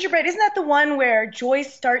it's Gingerbread? Isn't that the one where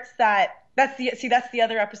Joyce starts that? That's the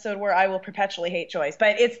other episode where I will perpetually hate Joyce.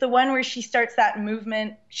 But it's the one where she starts that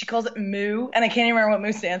movement. She calls it Moo, and I can't even remember what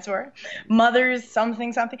Moo stands for. Mothers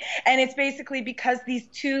something something. And it's basically because these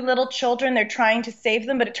two little children, they're trying to save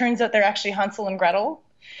them, but it turns out they're actually Hansel and Gretel.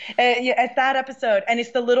 It's that episode, and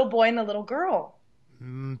it's the little boy and the little girl.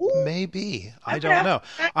 Maybe. I don't know.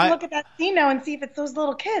 I look at that scene now and see if it's those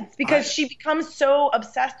little kids, because she becomes so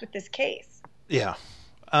obsessed with this case. Yeah.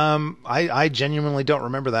 I genuinely don't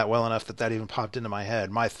remember that well enough that even popped into my head.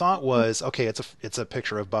 My thought was, okay, it's a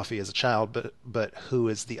picture of Buffy as a child, but who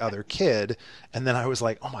is the other kid? And then I was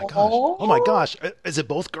like, oh my gosh, is it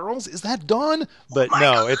both girls? Is that Dawn? But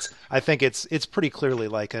no, I think it's pretty clearly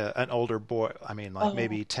like an older boy. I mean, like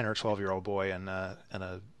maybe 10 or 12-year-old boy and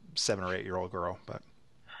a 7 or 8-year-old girl, but.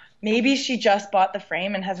 Maybe she just bought the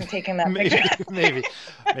frame and hasn't taken that picture. maybe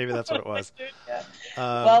that's what it was. Yeah.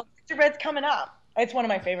 Well, Gingerbread's coming up. It's one of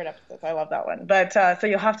my favorite episodes. I love that one. But so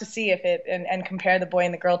you'll have to see if it and compare the boy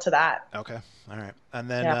and the girl to that. Okay. All right. And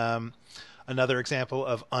then another example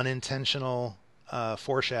of unintentional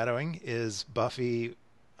foreshadowing is Buffy,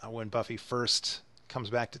 when Buffy first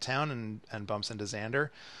comes back to town and bumps into Xander,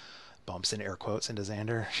 bumps in air quotes into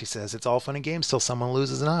Xander. She says, "It's all fun and games till someone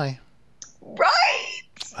loses an eye." Right.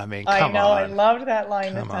 I mean, I know. on. I loved that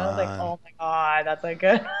line. It sounds like, oh my God, that's like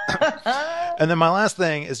good. And then my last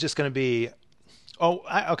thing is just going to be,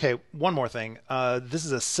 okay, one more thing. This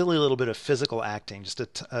is a silly little bit of physical acting, just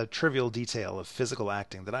a trivial detail of physical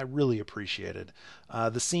acting that I really appreciated.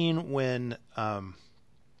 The scene when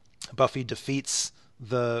Buffy defeats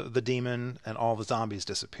the demon and all the zombies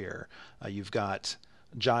disappear. You've got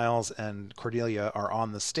Giles and Cordelia are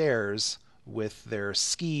on the stairs with their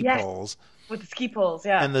ski poles. With the ski poles,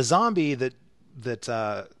 yeah. And the zombie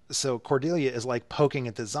so Cordelia is like poking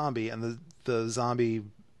at the zombie, and the zombie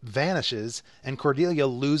vanishes, and Cordelia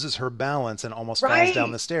loses her balance and almost falls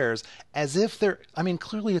down the stairs, as if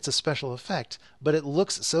clearly it's a special effect, but it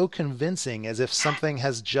looks so convincing, as if something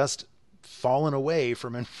has just fallen away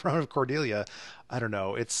from in front of Cordelia. I don't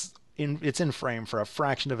know. It's in frame for a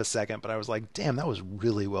fraction of a second, but I was like, damn, that was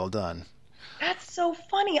really well done. That's so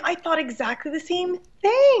funny. I thought exactly the same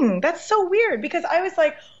thing. That's so weird, because I was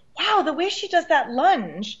like, wow, the way she does that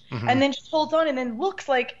lunge and then just holds on and then looks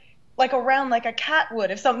like around like a cat would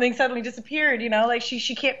if something suddenly disappeared, like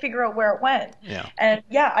she can't figure out where it went. Yeah. And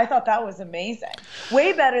yeah, I thought that was amazing.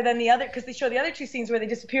 Way better than the other, because they show the other two scenes where they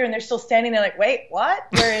disappear and they're still standing there like, wait, what?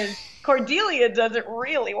 Whereas Cordelia does it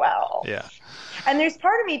really well. Yeah. And there's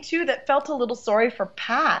part of me, too, that felt a little sorry for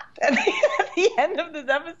Pat at the end of this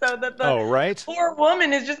episode, that the poor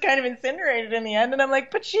woman is just kind of incinerated in the end. And I'm like,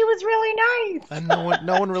 but she was really nice. And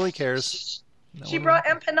no one really cares. She brought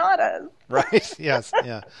empanadas. Right? Yes.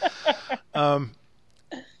 Yeah.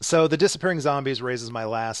 So the disappearing zombies raises my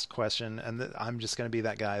last question, and I'm just going to be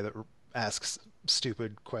that guy that asks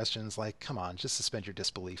stupid questions like, come on, just suspend your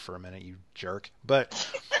disbelief for a minute, you jerk. But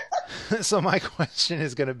so my question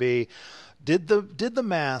is going to be, did the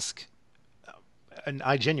mask, and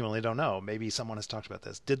I genuinely don't know, maybe someone has talked about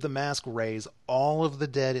this, did the mask raise all of the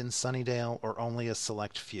dead in Sunnydale or only a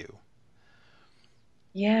select few?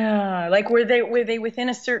 Yeah, like were they within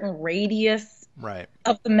a certain radius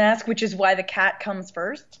of the mask, which is why the cat comes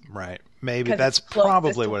first? Right. Maybe that's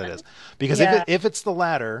probably what it is. Because if it's the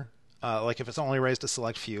latter, like if it's only raised a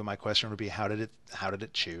select few, my question would be, how did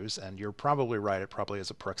it choose? And you're probably right. It probably is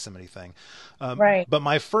a proximity thing. Right. But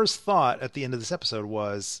my first thought at the end of this episode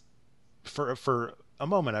was, for a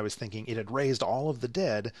moment, I was thinking it had raised all of the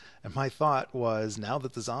dead. And my thought was, now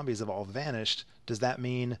that the zombies have all vanished, does that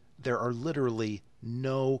mean there are literally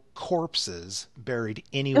no corpses buried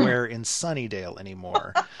anywhere in Sunnydale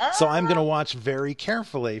anymore? So I'm going to watch very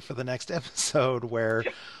carefully for the next episode where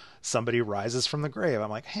somebody rises from the grave.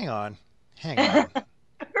 I'm like, hang on.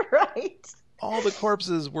 Right. All the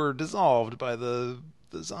corpses were dissolved by the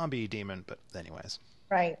zombie demon. But anyways.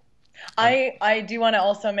 Right. I do want to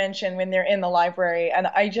also mention when they're in the library, and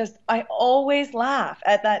I always laugh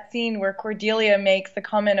at that scene where Cordelia makes the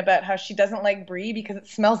comment about how she doesn't like Brie because it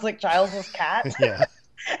smells like Giles's cat. Yeah.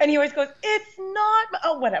 And he always goes, it's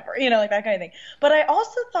not, whatever, like that kind of thing. But I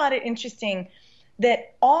also thought it interesting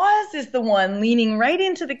that Oz is the one leaning right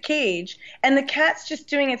into the cage, and the cat's just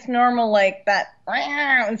doing its normal, like that,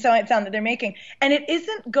 and sound that they're making. And it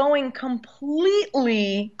isn't going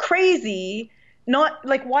completely crazy. Not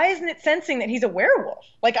like, why isn't it sensing that he's a werewolf?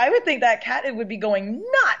 Like, I would think that cat would be going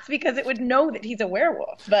nuts because it would know that he's a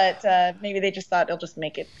werewolf. But maybe they just thought it'll just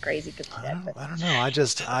make it crazy because I don't know. I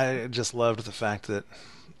just loved the fact that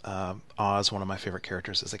Oz, one of my favorite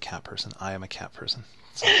characters, is a cat person. I am a cat person.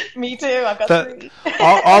 So Me too. I've got three.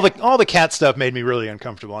 all the cat stuff made me really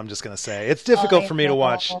uncomfortable. I'm just going to say it's difficult for me to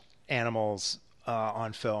watch animals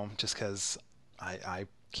on film just because I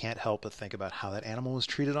can't help but think about how that animal was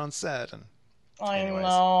treated on set. And I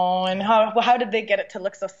know, and how did they get it to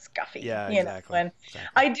look so scuffy? Yeah, exactly.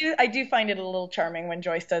 Exactly. I do find it a little charming when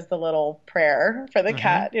Joyce does the little prayer for the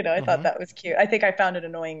cat. I thought that was cute. I think I found it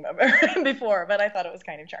annoying before, but I thought it was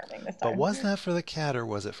kind of charming this time. But was that for the cat or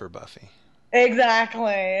was it for Buffy?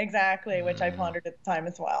 Exactly, which I pondered at the time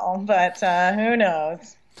as well. But who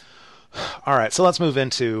knows? All right, so let's move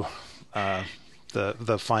into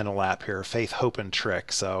the final lap here: Faith, Hope, and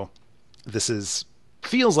Trick. So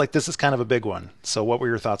feels like this is kind of a big one. So what were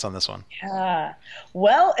your thoughts on this one? Yeah.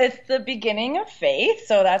 Well, it's the beginning of Faith,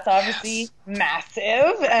 so that's obviously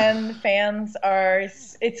massive, and fans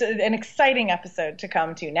it's an exciting episode to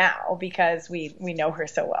come to now because we know her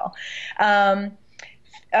so well.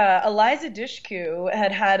 Eliza Dushku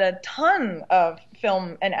had a ton of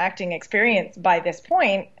film and acting experience by this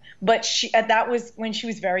point, but that was when she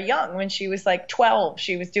was very young. When she was like 12,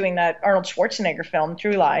 she was doing that Arnold Schwarzenegger film,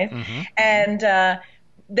 True Lies, and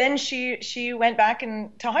then she went back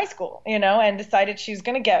to high school, and decided she was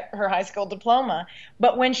going to get her high school diploma.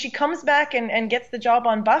 But when she comes back and gets the job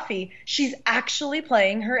on Buffy, she's actually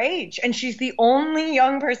playing her age. And she's the only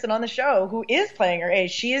young person on the show who is playing her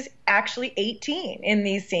age. She is actually 18 in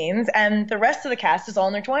these scenes, and the rest of the cast is all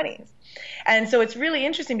in their 20s. And so it's really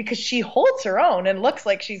interesting because she holds her own and looks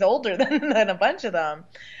like she's older than a bunch of them.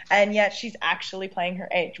 And yet she's actually playing her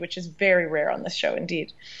age, which is very rare on this show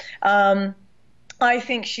indeed. I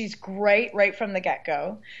think she's great right from the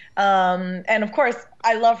get-go. And of course,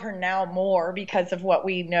 I love her now more because of what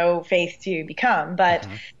we know Faith to become. But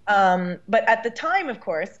at the time, of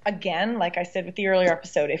course, again, like I said with the earlier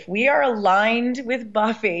episode, if we are aligned with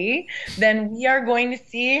Buffy, then we are going to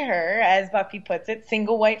see her, as Buffy puts it,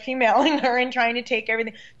 single white femaling her and trying to take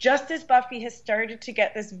everything. Just as Buffy has started to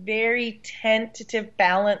get this very tentative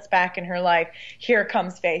balance back in her life, here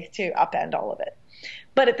comes Faith to upend all of it.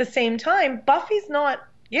 But at the same time, Buffy's not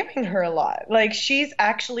giving her a lot. Like, she's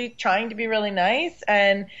actually trying to be really nice,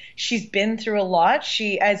 and she's been through a lot.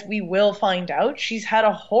 As we will find out, she's had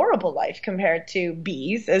a horrible life compared to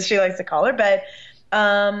Bees, as she likes to call her.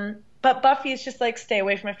 But Buffy is just like, stay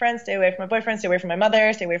away from my friends, stay away from my boyfriend, stay away from my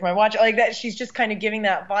mother, stay away from my watch. Like that, she's just kind of giving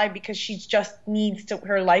that vibe because she just needs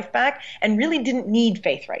her life back and really didn't need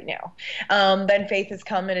Faith right now. Then Faith has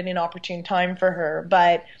come at an inopportune time for her,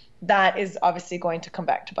 but that is obviously going to come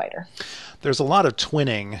back to bite her. There's a lot of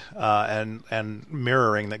twinning and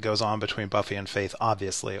mirroring that goes on between Buffy and Faith,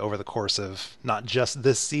 obviously, over the course of not just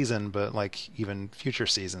this season, but like even future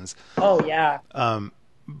seasons. Oh, yeah.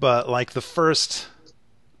 But like the first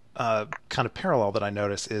kind of parallel that I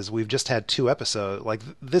notice is we've just had 2 episodes. Like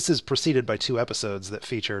this is preceded by 2 episodes that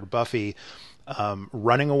featured Buffy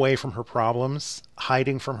running away from her problems,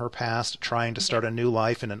 hiding from her past, trying to start a new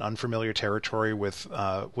life in an unfamiliar territory with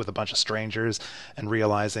a bunch of strangers, and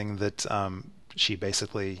realizing that she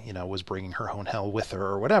basically, was bringing her own hell with her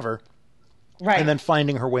or whatever. Right. And then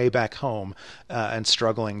finding her way back home and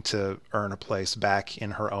struggling to earn a place back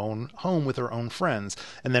in her own home with her own friends.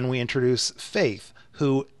 And then we introduce Faith,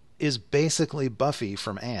 who is basically Buffy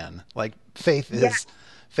from Anne. Like Faith is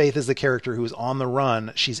the character who's on the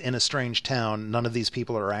run. She's in a strange town. None of these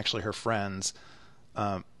people are actually her friends.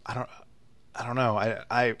 I don't know.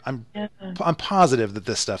 I'm positive that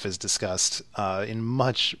this stuff is discussed in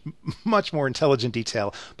much more intelligent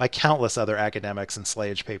detail by countless other academics and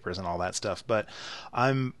slayage papers and all that stuff. But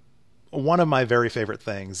one of my very favorite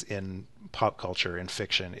things in pop culture, in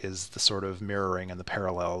fiction, is the sort of mirroring and the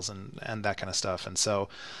parallels and that kind of stuff. And so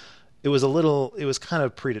it was kind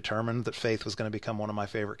of predetermined that Faith was going to become one of my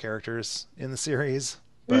favorite characters in the series.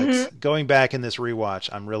 But going back in this rewatch,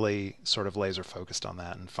 I'm really sort of laser focused on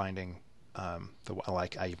that and finding I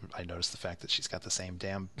noticed the fact that she's got the same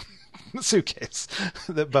damn suitcase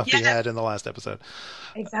that Buffy had in the last episode.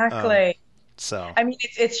 Exactly. So I mean,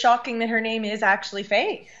 it's shocking that her name is actually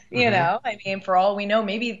Faith. You know, I mean, for all we know,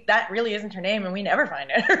 maybe that really isn't her name, and we never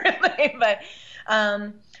find out her name.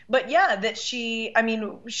 But yeah, that she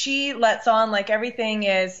lets on like everything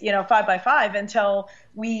is 5 by 5 until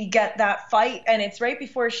we get that fight, and it's right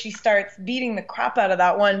before she starts beating the crap out of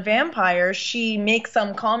that one vampire. She makes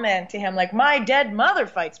some comment to him like, "My dead mother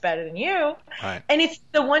fights better than you," right. And it's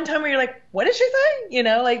the one time where you're like, "What did she say?"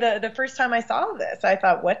 Like the first time I saw this, I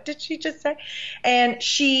thought, "What did she just say?" And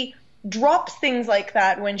she drops things like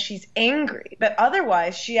that when she's angry, but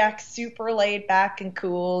otherwise she acts super laid back and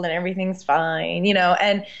cool and everything's fine,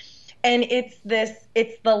 and it's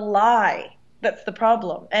the lie That's the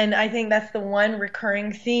problem. And I think that's the one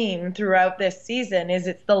recurring theme throughout this season is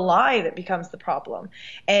it's the lie that becomes the problem.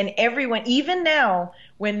 And everyone, even now,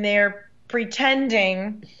 when they're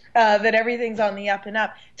pretending that everything's on the up and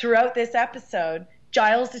up, throughout this episode,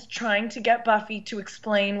 Giles is trying to get Buffy to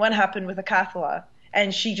explain what happened with Akathala.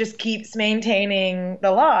 And she just keeps maintaining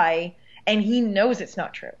the lie, and he knows it's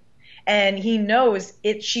not true. And he knows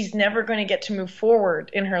she's never going to get to move forward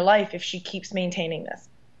in her life if she keeps maintaining this.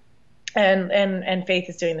 And Faith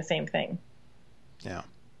is doing the same thing. Yeah.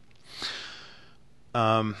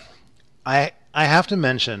 I have to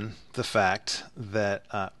mention the fact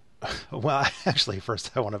that well, actually,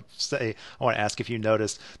 first I want to ask if you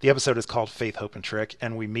noticed the episode is called Faith, Hope, and Trick,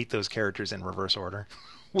 and we meet those characters in reverse order.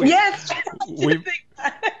 Yes,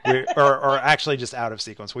 or actually just out of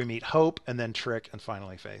sequence. We meet Hope and then Trick and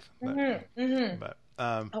finally Faith. But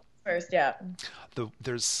Hope first, yeah.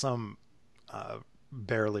 There's some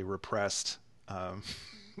barely repressed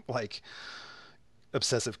like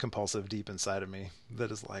obsessive compulsive deep inside of me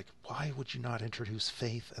that is like, why would you not introduce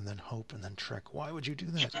Faith and then Hope and then Trick? Why would you do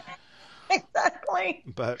that? Exactly.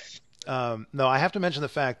 But no, I have to mention the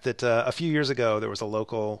fact that a few years ago there was a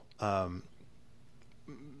local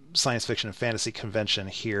science fiction and fantasy convention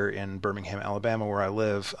here in Birmingham, Alabama, where I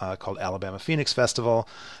live, called Alabama Phoenix Festival,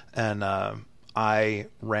 and I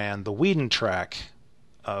ran the Whedon track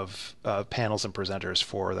of panels and presenters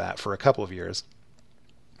for that for a couple of years.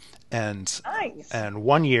 And nice. And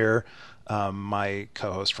one year, my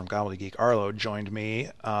co-host from Gobbledygook, Arlo, joined me,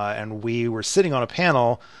 and we were sitting on a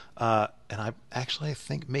panel, and I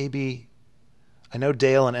think maybe, I know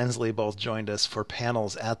Dale and Ensley both joined us for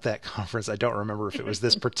panels at that conference. I don't remember if it was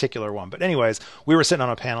this particular one, but anyways, we were sitting on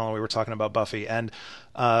a panel and we were talking about Buffy, and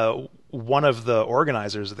one of the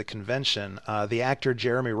organizers of the convention, the actor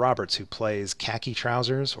Jeremy Roberts, who plays Khaki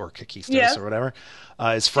Trousers or Kakistos or whatever,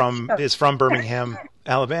 is from Birmingham,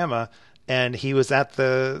 Alabama, and he was at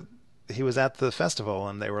the festival,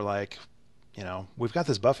 and they were like, you know, we've got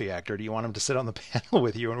this Buffy actor. Do you want him to sit on the panel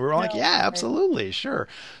with you? And we were like, yeah, absolutely, sure.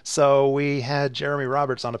 So we had Jeremy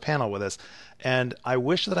Roberts on a panel with us, and I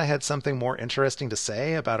wish that I had something more interesting to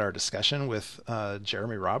say about our discussion with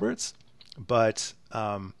Jeremy Roberts, but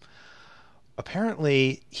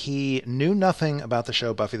apparently he knew nothing about the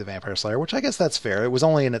show Buffy the Vampire Slayer, which I guess that's fair. It was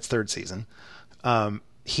only in its third season.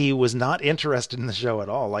 He was not interested in the show at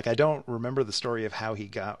all. Like, I don't remember the story of how he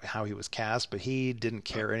was cast, but he didn't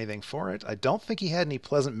care anything for it. I don't think he had any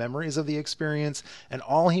pleasant memories of the experience, and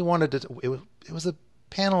all he wanted to, it was a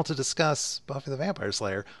panel to discuss Buffy the Vampire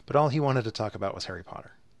Slayer, but all he wanted to talk about was Harry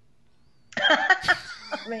Potter.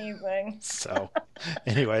 Amazing. So,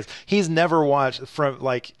 anyways, he's never watched,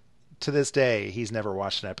 to this day, he's never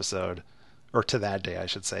watched an episode, or to that day, I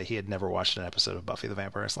should say, he had never watched an episode of Buffy the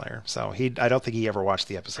Vampire Slayer. So I don't think he ever watched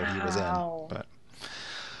the episode he was in. But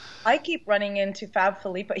I keep running into Fab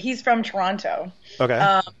Filippo. He's from Toronto.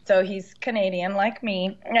 Okay. So he's Canadian like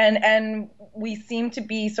me. And we seem to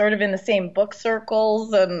be sort of in the same book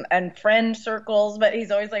circles and friend circles, but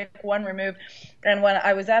he's always like one removed. And when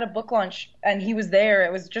I was at a book launch and he was there,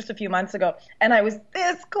 it was just a few months ago, and I was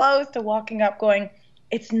this close to walking up going,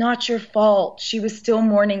 it's not your fault. She was still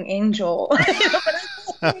mourning Angel. But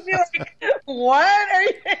I would be like, what are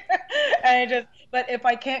you? And but if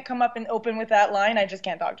I can't come up and open with that line, I just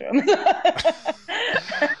can't talk to him.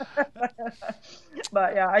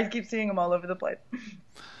 But yeah, I keep seeing him all over the place.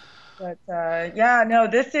 But and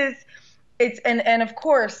of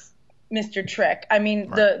course, Mr. Trick. I mean,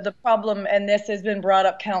 right. The problem, and this has been brought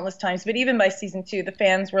up countless times, but even by season 2, the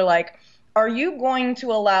fans were like, are you going to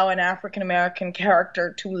allow an African-American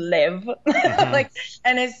character to live? Mm-hmm.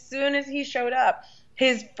 And as soon as he showed up,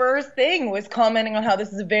 his first thing was commenting on how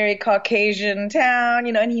this is a very Caucasian town,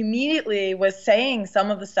 and he immediately was saying some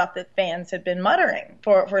of the stuff that fans had been muttering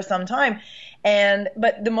for some time.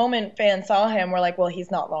 But the moment fans saw him, we're like, well,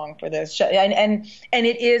 he's not wrong for this show. And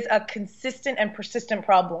it is a consistent and persistent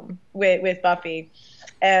problem with Buffy.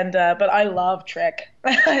 But I love Trick.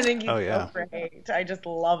 I think he's so great. I just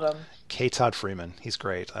love him. K. Todd Freeman, he's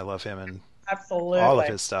great. I love him and absolutely all of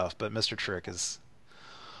his stuff. But Mr. Trick is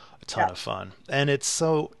a ton of fun, and it's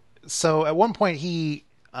so. At one point, he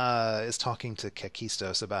is talking to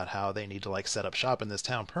Kakistos about how they need to set up shop in this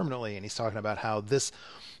town permanently, and he's talking about how this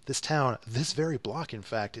town, this very block, in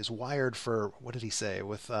fact, is wired for, what did he say,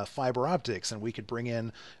 with fiber optics, and we could bring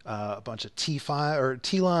in a bunch of T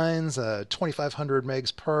lines, 2,500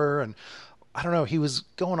 megs per, and I don't know. He was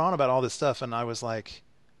going on about all this stuff, and I was like,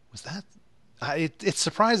 was that? It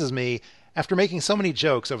surprises me, after making so many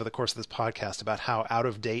jokes over the course of this podcast about how out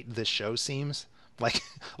of date this show seems, like,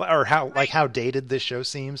 or how dated this show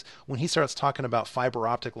seems when he starts talking about fiber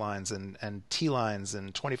optic lines and T lines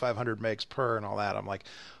and 2,500 megs per and all that. I'm like,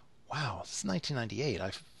 wow, this is 1998.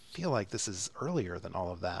 I feel like this is earlier than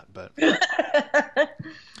all of that, but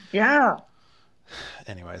yeah.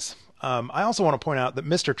 Anyways, I also want to point out that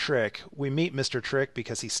Mr. Trick, we meet Mr. Trick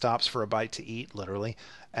because he stops for a bite to eat, literally,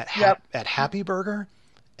 at Happy Burger.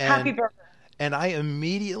 Happy Burger. And I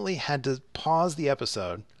immediately had to pause the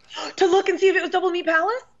episode. To look and see if it was Double Meat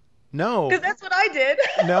Palace? No. Because that's what I did.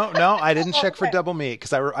 No, I didn't check for Double Meat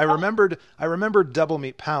because I remembered Double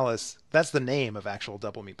Meat Palace. That's the name of actual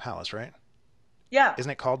Double Meat Palace, right? Yeah.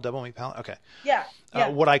 Isn't it called Double Meat Palace? Okay. Yeah.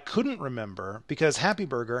 What I couldn't remember, because Happy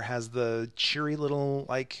Burger has the cheery little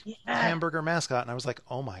hamburger mascot, and I was like,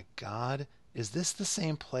 oh my God, is this the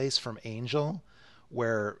same place from Angel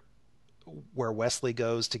where Wesley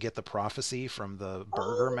goes to get the prophecy from the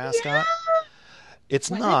burger mascot? Yeah.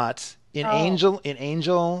 It's not. In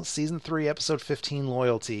Angel season 3 episode 15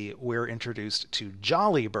 Loyalty, we're introduced to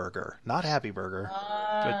Jolly Burger, not Happy Burger,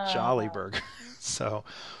 but Jolly Burger. So,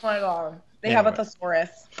 oh my God. They have a thesaurus.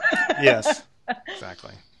 Yes,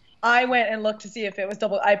 exactly. I went and looked to see if it was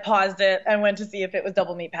I paused it and went to see if it was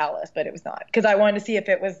Double Meat Palace, but it was not, because I wanted to see if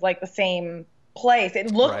it was like the same place.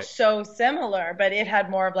 It looked so similar, but it had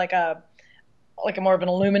more of like a more of an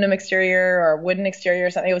aluminum exterior or a wooden exterior or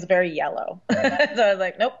something. It was very yellow. So I was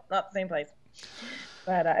like, nope, not the same place.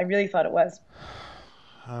 But I really thought it was.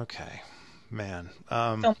 Okay, man.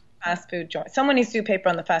 So fast food joints. Someone needs to do paper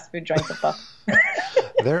on the fast food joints of Buffy.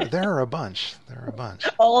 There are a bunch.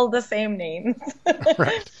 All the same names.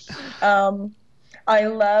 Right. I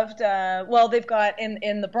loved, they've got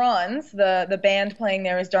in the Bronze, the band playing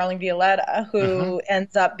there is Darling Violetta, who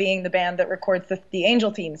ends up being the band that records the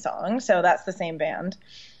Angel theme song. So that's the same band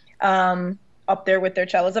up there with their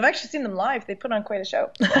cellos. I've actually seen them live. They put on quite a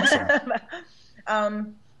show.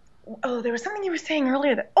 Awesome. There was something you were saying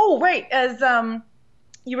earlier as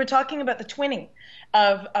you were talking about the twinning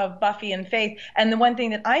of Buffy and Faith. And the one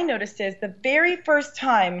thing that I noticed is the very first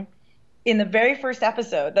time in the very first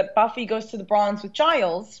episode that Buffy goes to the Bronze with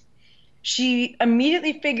Giles, she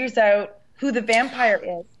immediately figures out who the vampire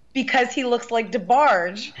is because he looks like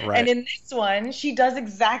DeBarge. Right. And in this one, she does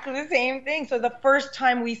exactly the same thing. So the first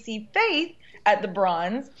time we see Faith at the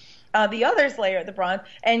Bronze, the other Slayer at the Bronze,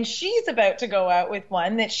 and she's about to go out with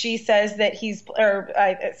one that she says that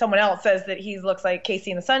someone else says that he looks like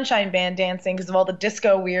Casey and the Sunshine Band dancing because of all the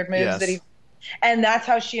disco weird moves that he's. And that's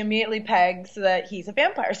how she immediately pegs that he's a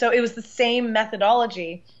vampire. So it was the same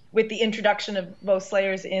methodology with the introduction of both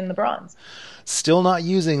Slayers in the Bronze. Still not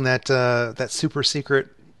using that super secret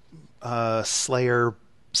Slayer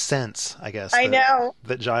sense, I guess. I know.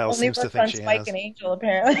 That Giles seems to think she Spike has. And Angel,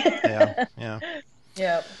 apparently. Yeah.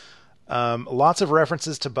 Yep. Lots of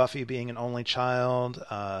references to Buffy being an only child,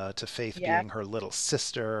 to Faith being her little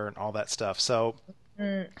sister, and all that stuff. So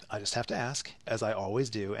I just have to ask, as I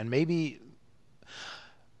always do, and maybe.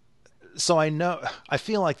 So I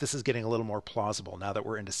feel like this is getting a little more plausible now that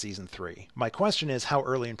we're into season 3. My question is, how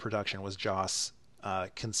early in production was Joss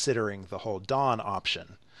considering the whole Dawn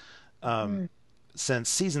option? Since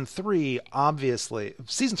season 3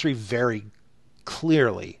 very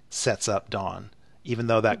clearly sets up Dawn, even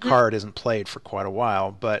though that card isn't played for quite a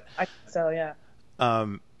while. But I think so, yeah.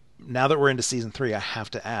 Now that we're into season 3, I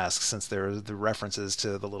have to ask, since there are the references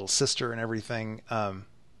to the little sister and everything, are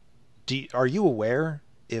you aware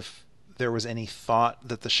if there was any thought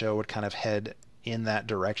that the show would kind of head in that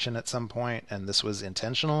direction at some point and this was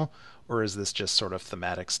intentional, or is this just sort of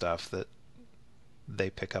thematic stuff that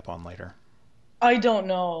they pick up on later? I don't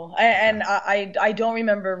know. I don't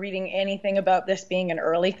remember reading anything about this being an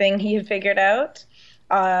early thing he had figured out.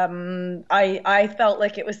 I felt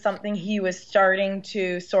like it was something he was starting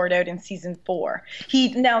to sort out in season 4.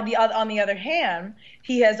 On the other hand,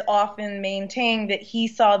 he has often maintained that he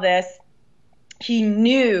saw this, he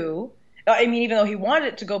knew, even though he wanted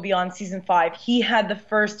it to go beyond season 5, he had the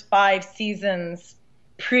first 5 seasons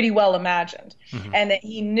pretty well imagined, and that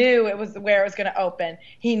he knew it was where it was going to open.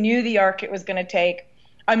 He knew the arc it was going to take.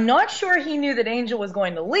 I'm not sure he knew that Angel was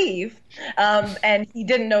going to leave, and he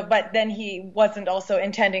didn't know, but then he wasn't also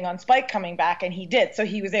intending on Spike coming back, and he did, so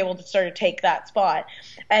he was able to sort of take that spot,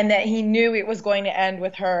 and that he knew it was going to end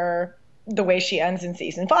with her the way she ends in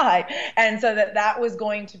season 5, and so that was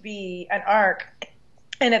going to be an arc.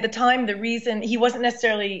 And at the time, the reason he wasn't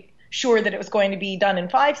necessarily sure that it was going to be done in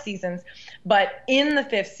 5 seasons, but in the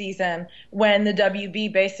 5th season, when the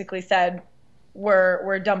WB basically said,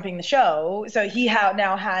 we're dumping the show, so he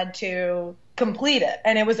now had to complete it.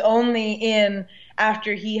 And it was only in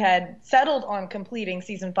after he had settled on completing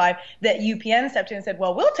season 5 that UPN stepped in and said,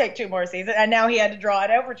 well, we'll take 2 more seasons. And now he had to draw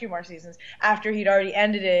it out for 2 more seasons after he'd already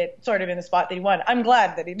ended it sort of in the spot that he wanted. I'm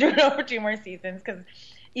glad that he drew it out for 2 more seasons, because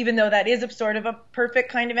even though that is a sort of a perfect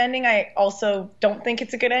kind of ending, I also don't think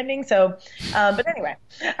it's a good ending. So, but anyway,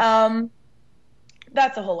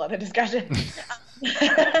 that's a whole other discussion.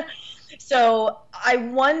 So I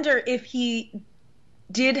wonder if he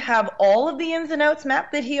did have all of the ins and outs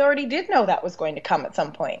mapped, that he already did know that was going to come at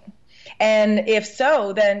some point. And if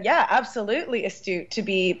so, then yeah, absolutely astute to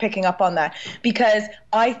be picking up on that, because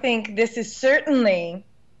I think this is certainly,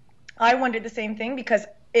 I wondered the same thing, because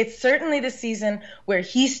it's certainly the season where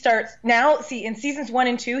he starts now. See, in seasons 1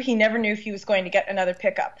 and 2, he never knew if he was going to get another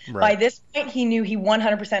pickup. Right. By this point, he knew he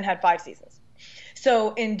 100% had 5 seasons.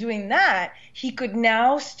 So in doing that, he could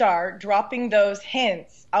now start dropping those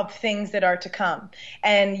hints of things that are to come.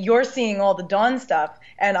 And you're seeing all the Dawn stuff,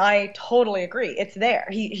 and I totally agree. It's there.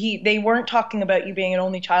 They weren't talking about you being an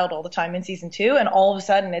only child all the time in season 2, and all of a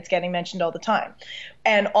sudden it's getting mentioned all the time.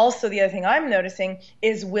 And also the other thing I'm noticing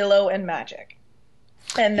is Willow and magic.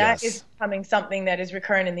 And that is becoming something that is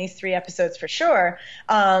recurrent in these 3 episodes for sure.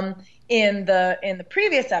 In the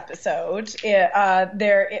previous episode,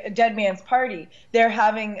 Dead Man's Party, they're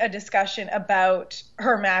having a discussion about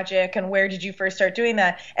her magic and where did you first start doing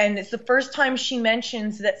that. And it's the first time she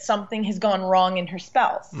mentions that something has gone wrong in her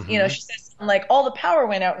spells. Mm-hmm. You know, she says something like, all the power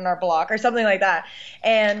went out in our block or something like that.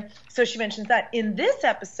 And so she mentions that. In this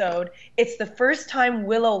episode, it's the first time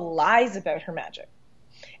Willow lies about her magic.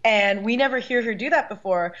 And we never hear her do that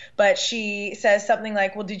before, but she says something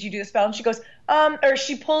like, well, did you do the spell? And she goes, or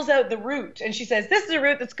she pulls out the root and she says, this is a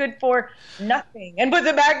root that's good for nothing, and puts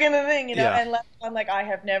it back in the thing, you know, and I'm like, I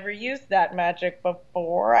have never used that magic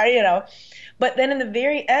before, but then in the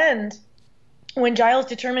very end, when Giles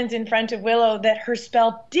determines in front of Willow that her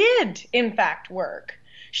spell did in fact work,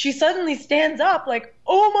 she suddenly stands up like,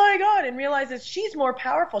 oh my God, and realizes she's more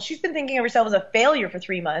powerful. She's been thinking of herself as a failure for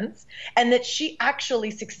 3 months, and that she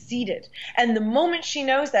actually succeeded. And the moment she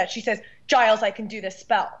knows that, she says, Giles, I can do this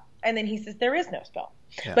spell. And then he says, there is no spell.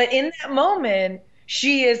 Yeah. But in that moment,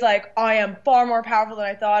 she is like, I am far more powerful than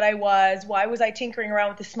I thought I was. Why was I tinkering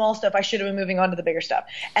around with the small stuff? I should have been moving on to the bigger stuff.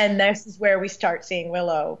 And this is where we start seeing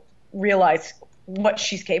Willow realize what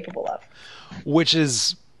she's capable of. Which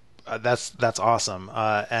is... that's awesome.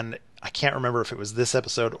 And I can't remember if it was this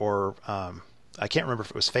episode or I can't remember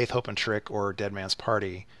if it was Faith, Hope, and Trick or Dead Man's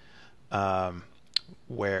Party,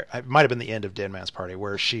 where it might have been the end of Dead Man's Party,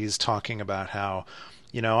 where she's talking about how,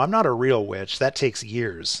 I'm not a real witch. That takes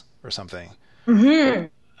years or something. Mm-hmm.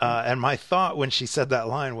 And my thought when she said that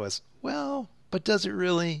line was, well, but does it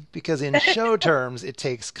really? Because in show terms, it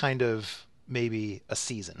takes kind of maybe a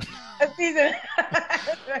season. A season.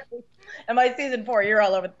 And by season 4, you're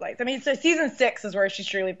all over the place. I mean, so season 6 is where she's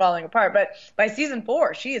truly falling apart. But by season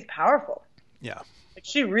 4, she is powerful. Yeah. Like,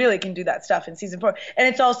 she really can do that stuff in season 4. And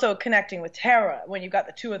it's also connecting with Tara. When you've got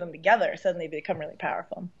the 2 of them together, suddenly they become really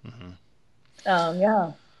powerful. Mm-hmm.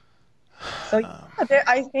 Yeah. So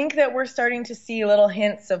I think that we're starting to see little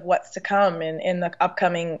hints of what's to come in the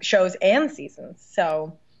upcoming shows and seasons.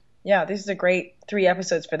 So, yeah, this is a great 3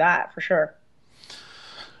 episodes for that, for sure.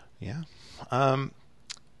 Yeah.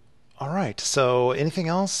 All right. So anything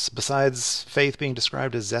else besides Faith being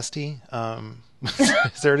described as zesty?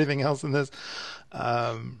 Is there anything else in this?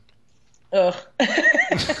 Ugh.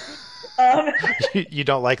 You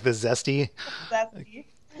don't like the zesty? Zesty.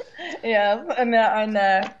 Yeah.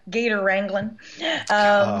 And gator wrangling.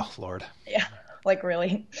 Oh, Lord. Yeah. Like,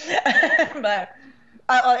 really. But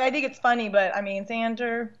I think it's funny, but I mean,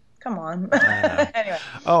 Xander... Come on. Anyway.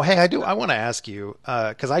 Oh, hey, I want to ask you,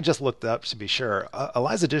 because I just looked up to be sure.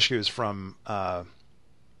 Eliza Dushku is from, and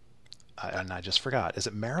I just forgot. Is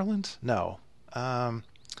it Maryland? No.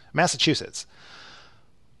 Massachusetts.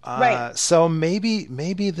 Right. So maybe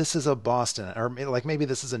this is a Boston, or like maybe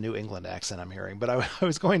this is a New England accent I'm hearing. But I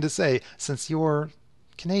was going to say, since you're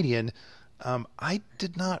Canadian, I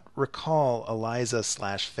did not recall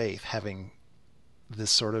Eliza/Faith having this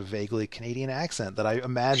sort of vaguely Canadian accent that I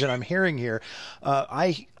imagine I'm hearing here.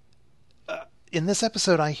 In this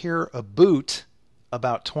episode, I hear a boot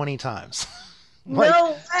about 20 times.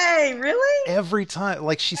 No way, really? Every time.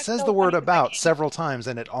 Like, she says the word about several times,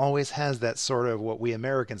 and it always has that sort of what we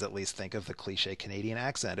Americans at least think of the cliche Canadian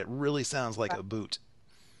accent. It really sounds like a boot.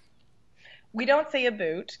 We don't say a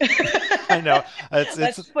boot. I know.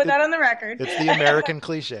 Let's put that on the record. It's the American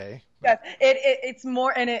cliche. Yes, it's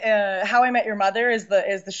more, and How I Met Your Mother is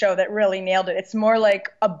the show that really nailed it. It's more like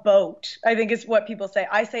a boat, I think is what people say.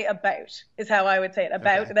 I say about is how I would say it.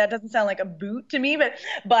 About. Okay. That doesn't sound like a boot to me,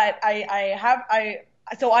 but I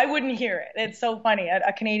So I wouldn't hear it. It's so funny.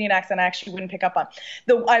 A Canadian accent I actually wouldn't pick up on.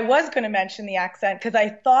 I was going to mention the accent because I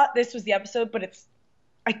thought this was the episode, but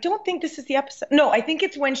I don't think this is the episode. No, I think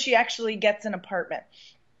it's when she actually gets an apartment.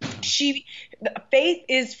 Faith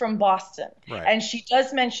is from Boston, right. And she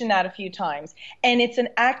does mention that a few times, and it's an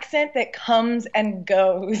accent that comes and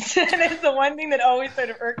goes, and it's the one thing that always sort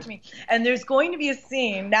of irked me. And there's going to be a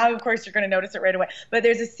scene now, of course you're going to notice it right away, but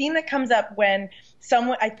there's a scene that comes up when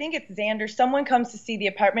someone, I think it's Xander, someone comes to see the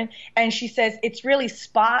apartment, and she says it's really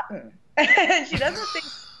spottin'. And she doesn't say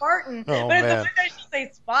Spartan, but it's the word that she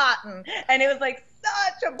says spottin', and it was like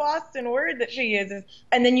such a Boston word that she uses,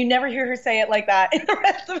 and then you never hear her say it like that in the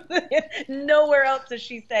rest of nowhere else does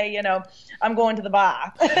she say, I'm going to the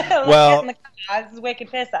bar. Well, this is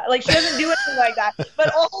wicked pissa. Like, she doesn't do anything like that,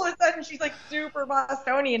 but all of a sudden she's like super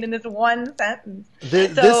Bostonian in this one sentence.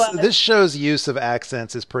 This show's use of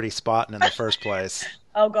accents is pretty spotting in the first place.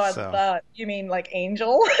 Oh God, you mean like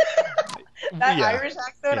Angel? That Irish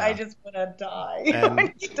accent, I just want to die.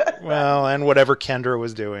 And, and whatever Kendra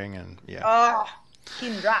was doing, and Oh,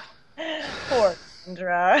 Kendra. Poor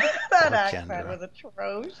Kendra. That accent was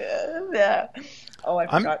atrocious. Yeah. Oh, I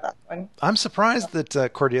forgot that one. I'm surprised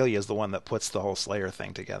that Cordelia is the one that puts the whole Slayer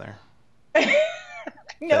thing together.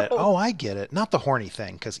 No. I get it. Not the horny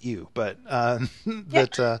thing, because but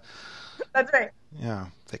that's right. Yeah,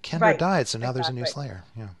 that Kendra died, so now there's a new Slayer.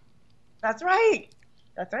 Yeah. That's right.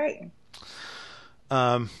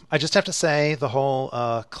 I just have to say, the whole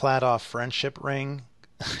clad-off friendship ring,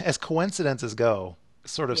 as coincidences go,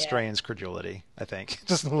 sort of strains credulity, I think.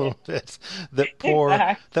 Just a little bit.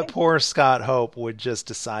 That poor Scott Hope would just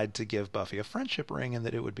decide to give Buffy a friendship ring and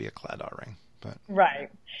that it would be a clad-off ring. But right.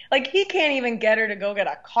 Like, he can't even get her to go get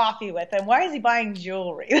a coffee with him. Why is he buying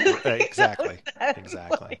jewelry? Exactly.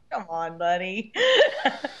 Like, come on, buddy.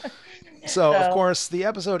 So, of course, the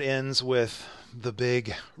episode ends with the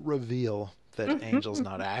big reveal that Angel's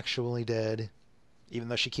not actually dead. Even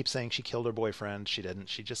though she keeps saying she killed her boyfriend, she didn't.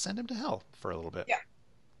 She just sent him to hell for a little bit. Yeah.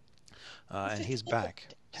 And he's back.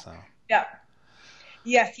 So. Yeah.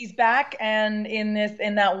 Yes, he's back, and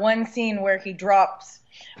in that one scene where he drops,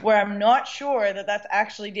 where I'm not sure that that's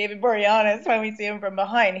actually David Boreanaz when we see him from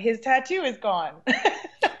behind, his tattoo is gone.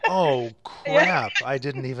 Oh, crap. I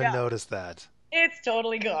didn't even notice that. It's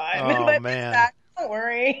totally gone. Oh, but man. Don't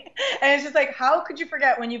worry. And it's just like, how could you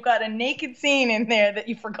forget when you've got a naked scene in there that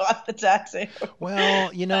you forgot the tattoo?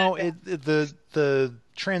 Well, the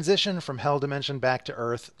transition from Hell Dimension back to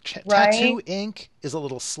Earth, tattoo ink is a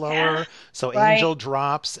little slower. So Angel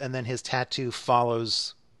drops, and then his tattoo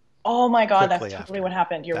follows. Oh my God, that's totally what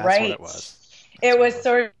happened. You're right. That's what it was. It was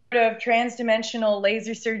sort of trans-dimensional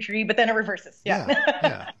laser surgery, but then it reverses.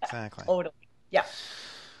 Yeah, exactly. Totally. Yeah.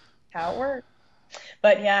 How it works.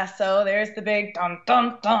 But so there's the big dun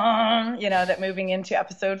dun dun, that moving into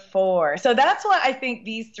episode 4. So that's why I think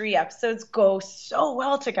these 3 episodes go so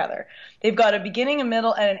well together. They've got a beginning, a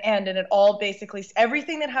middle, and an end, and it all basically,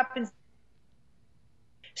 everything that happens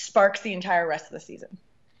sparks the entire rest of the season.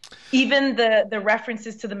 Even the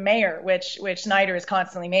references to the mayor, which Snyder is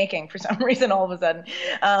constantly making for some reason all of a sudden.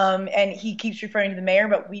 And he keeps referring to the mayor,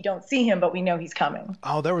 but we don't see him, but we know he's coming.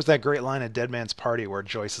 Oh, there was that great line at Dead Man's Party where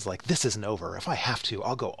Joyce is like, this isn't over. If I have to,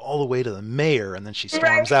 I'll go all the way to the mayor. And then she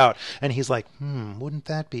storms out. And he's like, wouldn't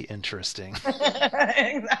that be interesting?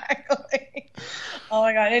 Exactly. Oh,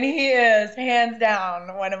 my God. And he is, hands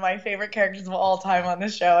down, one of my favorite characters of all time on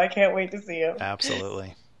this show. I can't wait to see him.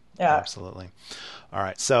 Absolutely. Yeah. Absolutely. All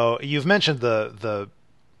right, so you've mentioned the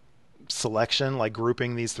selection, like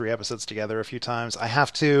grouping these 3 episodes together a few times. I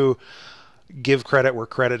have to give credit where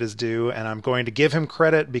credit is due, and I'm going to give him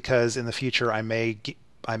credit because in the future I may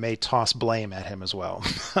toss blame at him as well.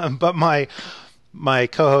 But my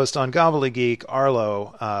co-host on Gobbledygook,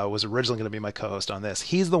 Arlo, was originally going to be my co-host on this.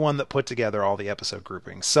 He's the one that put together all the episode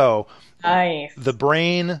groupings. So nice. The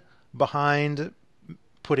brain behind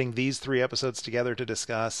putting these 3 episodes together to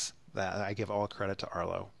discuss, that I give all credit to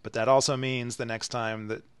Arlo. But that also means the next time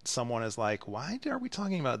that someone is like, why are we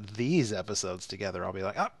talking about these episodes together? I'll be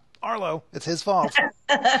like, Arlo, it's his fault.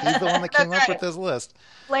 He's the one that came up with this list.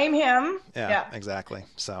 Blame him. Yeah. Exactly.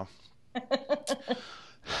 So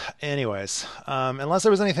anyways, unless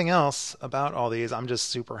there was anything else about all these, I'm just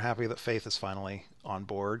super happy that Faith is finally on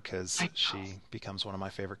board because she becomes one of my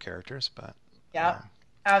favorite characters. But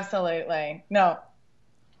absolutely. No,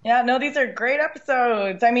 these are great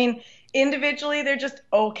episodes. I mean, individually, they're just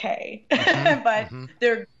okay, but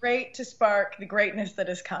they're great to spark the greatness that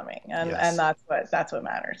is coming, and that's what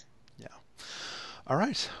matters. Yeah. All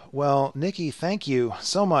right. Well, Nikki, thank you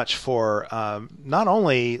so much for not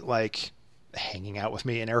only hanging out with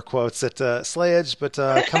me in air quotes at Slayage, but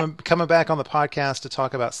coming back on the podcast to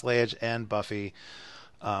talk about Slayage and Buffy.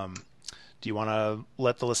 Do you want to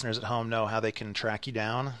let the listeners at home know how they can track you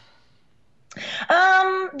down?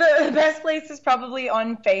 The best place is probably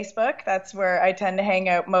on Facebook. That's where I tend to hang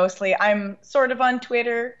out mostly. I'm sort of on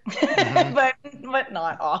Twitter, but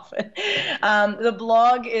not often. The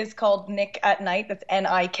blog is called Nick at Night. That's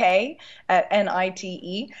N-I-K at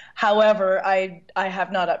N-I-T-E. However, I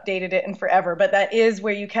have not updated it in forever, but that is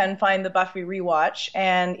where you can find the Buffy rewatch.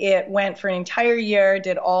 And it went for an entire year,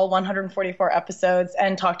 did all 144 episodes,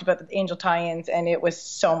 and talked about the Angel tie-ins, and it was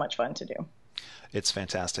so much fun to do. It's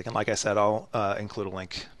fantastic. And like I said, I'll include a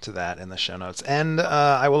link to that in the show notes. And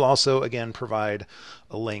I will also, again, provide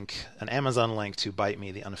a link, an Amazon link to Bite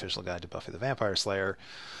Me, the unofficial guide to Buffy the Vampire Slayer,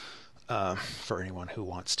 for anyone who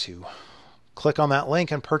wants to click on that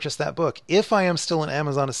link and purchase that book. If I am still an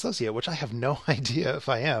Amazon associate, which I have no idea if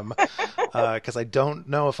I am, because I don't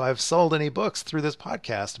know if I've sold any books through this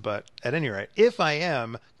podcast. But at any rate, if I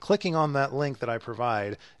am, clicking on that link that I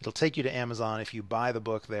provide, it'll take you to Amazon. If you buy the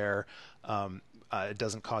book there, it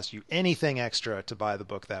doesn't cost you anything extra to buy the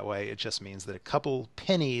book that way. It just means that a couple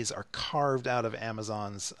pennies are carved out of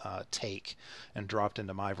Amazon's take and dropped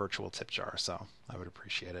into my virtual tip jar. So I would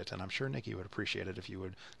appreciate it. And I'm sure Nikki would appreciate it if you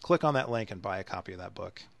would click on that link and buy a copy of that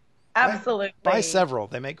book. Absolutely. Buy several.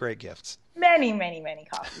 They make great gifts. Many, many, many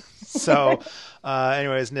copies. So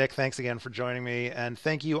anyways, Nick, thanks again for joining me. And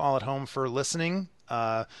thank you all at home for listening.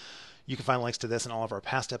 You can find links to this and all of our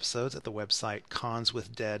past episodes at the website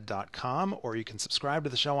conswithdead.com, or you can subscribe to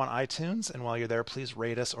the show on iTunes. And while you're there, please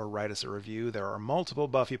rate us or write us a review. There are multiple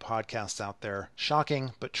Buffy podcasts out there.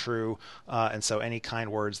 Shocking, but true. And so any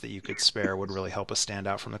kind words that you could spare would really help us stand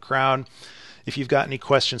out from the crowd. If you've got any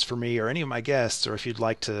questions for me or any of my guests, or if you'd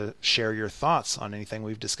like to share your thoughts on anything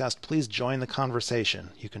we've discussed, please join the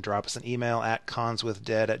conversation. You can drop us an email at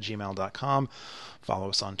conswithdead@gmail.com. Follow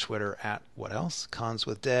us on Twitter at what else? Cons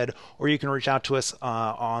with Dead. Or you can reach out to us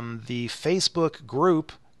on the Facebook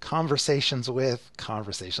group Conversations with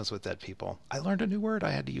Dead People. I learned a new word.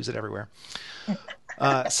 I had to use it everywhere.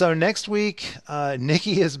 So next week,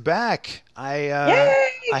 Nikki is back. I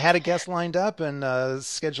had a guest lined up, and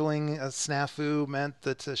scheduling a snafu meant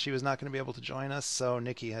that she was not going to be able to join us. So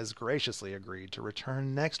Nikki has graciously agreed to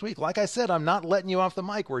return next week. Like I said, I'm not letting you off the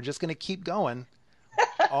mic. We're just going to keep going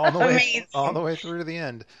all the way through to the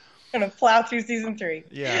end. Gonna plow through season 3.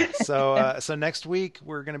 Yeah. So next week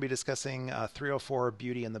we're going to be discussing 304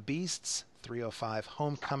 Beauty and the Beasts, 305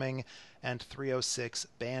 Homecoming, and 306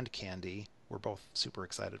 Band Candy. We're both super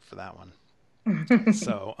excited for that one.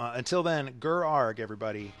 So until then, Gur Arg,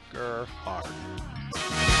 everybody. Gur Arg.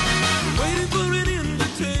 Waiting for an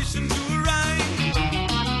invitation to arrive.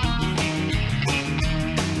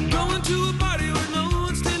 Going to a party where no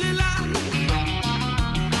one's still alive.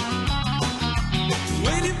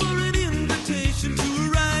 Waiting for an invitation to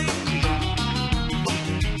arrive.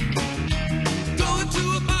 Going to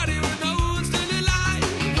a party where no one's still alive.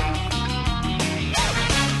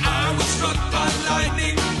 I was struck by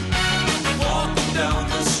lightning walking down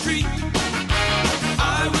the street.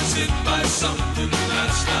 I was hit by something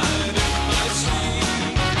last night in my sleep.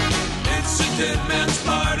 It's a dead man's body.